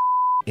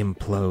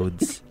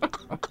implodes.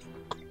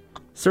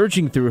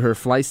 Surging through her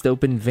fliced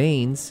open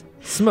veins,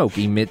 smoke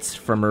emits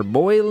from her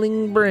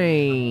boiling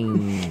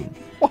brain.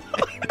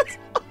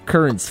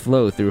 Currents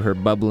flow through her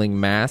bubbling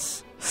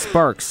mass,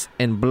 sparks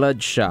and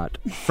bloodshot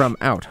from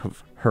out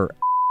of her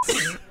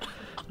ass.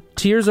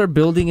 Tears are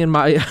building in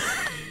my...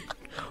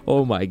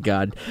 Oh my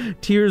God.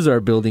 Tears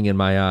are building in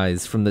my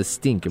eyes from the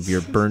stink of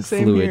your burnt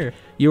fluid. Here.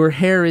 Your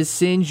hair is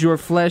singed, your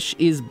flesh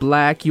is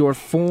black, your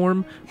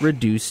form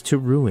reduced to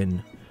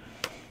ruin.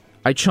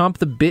 I chomp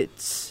the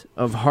bits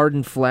of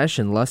hardened flesh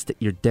and lust at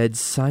your dead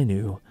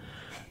sinew.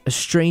 A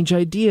strange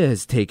idea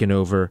has taken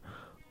over.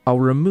 I'll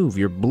remove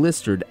your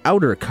blistered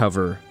outer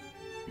cover.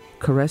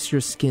 Caress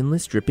your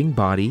skinless, dripping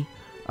body.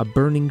 A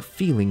burning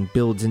feeling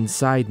builds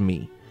inside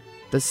me.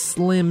 The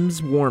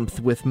slim's warmth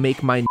with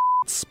make my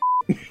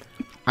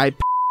I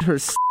her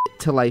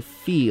till I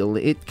feel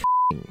it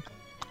coming.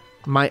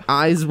 My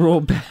eyes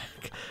roll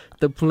back.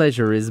 The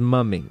pleasure is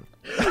mumming.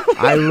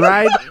 I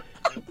ride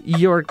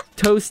your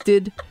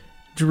toasted,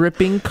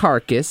 dripping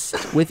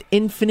carcass with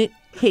infinite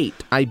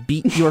hate. I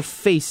beat your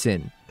face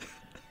in.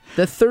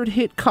 The third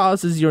hit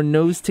causes your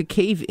nose to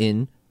cave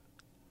in.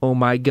 Oh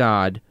my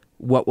God,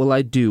 what will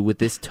I do with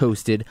this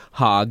toasted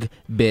hog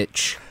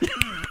bitch?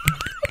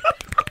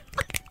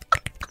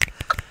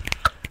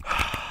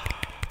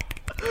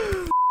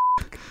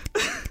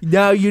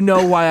 Now you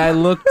know why I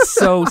looked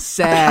so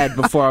sad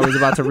before I was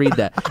about to read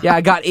that. Yeah,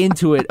 I got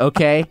into it,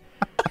 okay?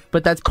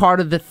 But that's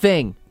part of the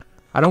thing.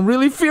 I don't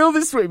really feel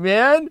this way,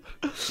 man.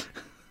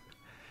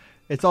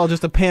 It's all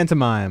just a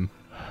pantomime.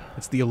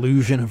 It's the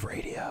illusion of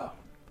radio.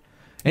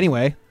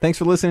 Anyway, thanks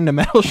for listening to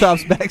Metal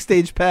Shop's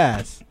Backstage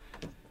Pass.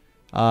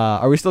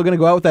 Are we still going to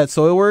go out with that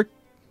soil work?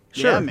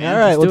 Sure, yeah, man. All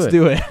right, let's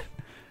do it.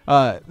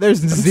 There's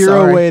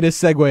zero way to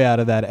segue out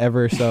of that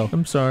ever, so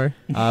I'm sorry.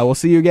 We'll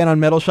see you again on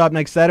Metal Shop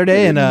next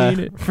Saturday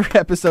and for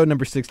episode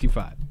number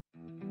 65.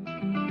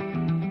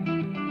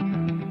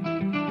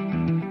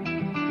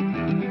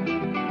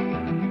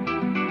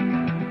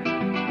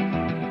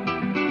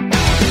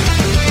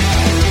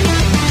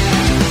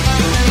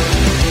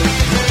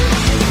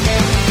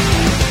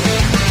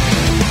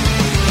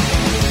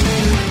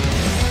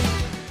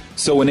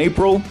 So in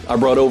April, I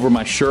brought over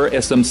my Shure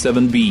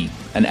SM7B,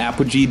 an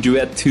Apogee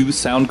Duet 2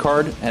 sound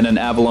card, and an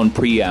Avalon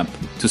preamp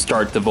to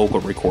start the vocal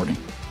recording.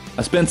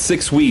 I spent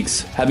 6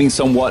 weeks having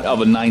somewhat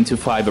of a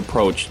 9-to-5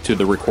 approach to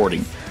the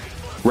recording,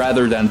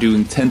 rather than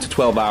doing 10 to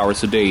 12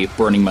 hours a day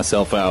burning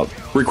myself out.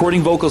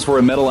 Recording vocals for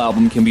a metal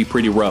album can be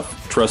pretty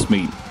rough, trust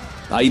me.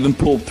 I even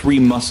pulled 3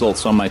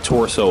 muscles on my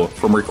torso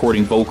from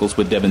recording vocals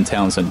with Devin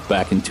Townsend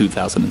back in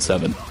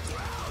 2007.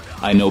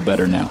 I know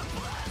better now.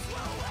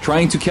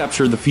 Trying to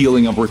capture the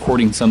feeling of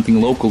recording something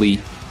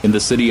locally in the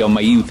city of my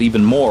youth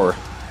even more,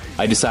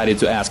 I decided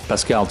to ask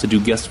Pascal to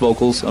do guest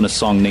vocals on a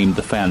song named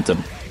The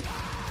Phantom.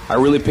 I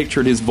really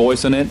pictured his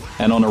voice on it,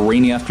 and on a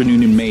rainy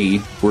afternoon in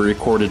May, we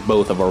recorded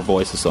both of our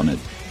voices on it.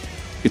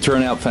 It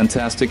turned out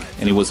fantastic,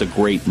 and it was a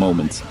great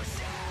moment.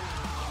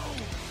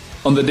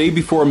 On the day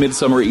before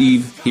Midsummer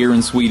Eve, here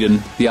in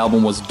Sweden, the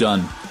album was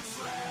done.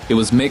 It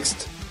was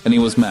mixed, and it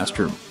was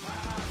mastered.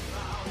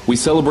 We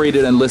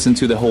celebrated and listened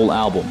to the whole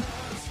album.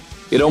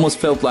 It almost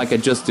felt like I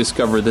just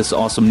discovered this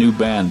awesome new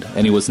band,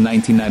 and it was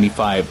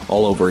 1995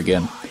 all over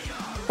again.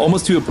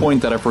 Almost to a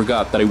point that I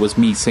forgot that it was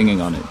me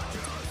singing on it.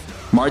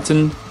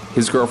 Martin,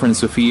 his girlfriend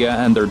Sofia,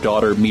 and their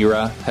daughter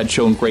Mira had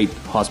shown great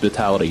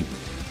hospitality,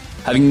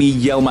 having me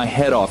yell my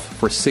head off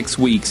for 6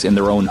 weeks in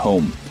their own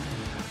home.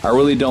 I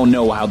really don't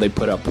know how they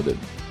put up with it.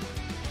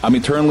 I'm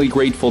eternally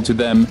grateful to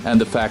them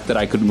and the fact that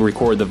I could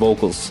record the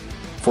vocals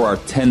for our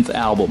 10th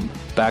album,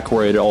 back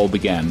where it all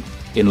began,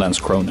 in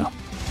Landskrona.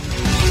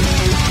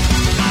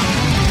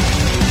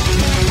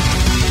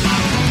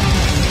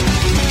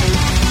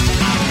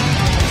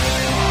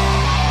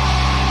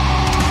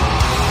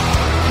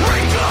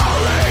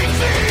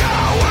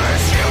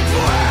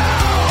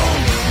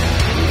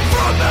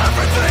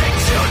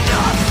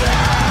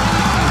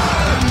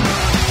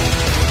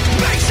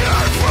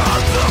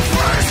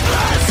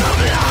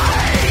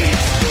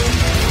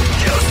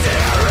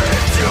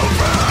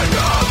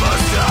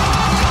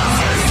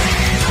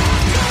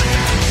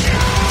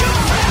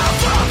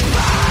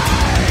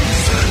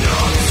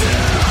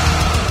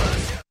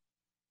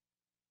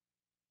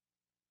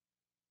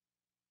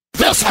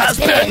 This has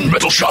been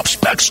Metal Shop's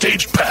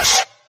Backstage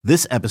Pass.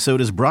 This episode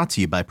is brought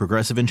to you by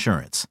Progressive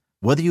Insurance.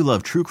 Whether you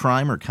love true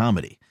crime or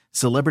comedy,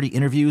 celebrity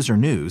interviews or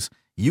news,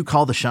 you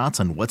call the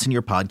shots on what's in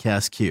your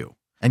podcast queue.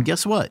 And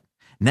guess what?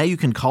 Now you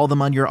can call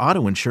them on your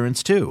auto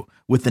insurance too,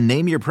 with the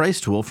Name Your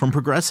Price tool from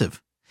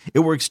Progressive.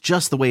 It works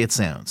just the way it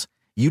sounds.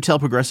 You tell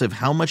Progressive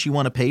how much you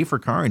want to pay for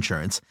car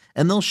insurance,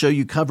 and they'll show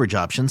you coverage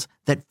options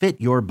that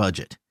fit your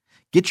budget.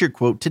 Get your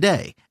quote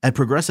today at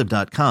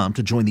Progressive.com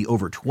to join the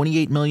over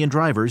 28 million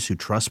drivers who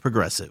trust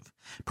Progressive.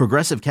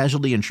 Progressive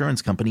Casualty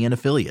Insurance Company and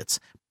Affiliates.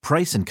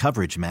 Price and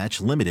coverage match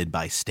limited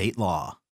by state law.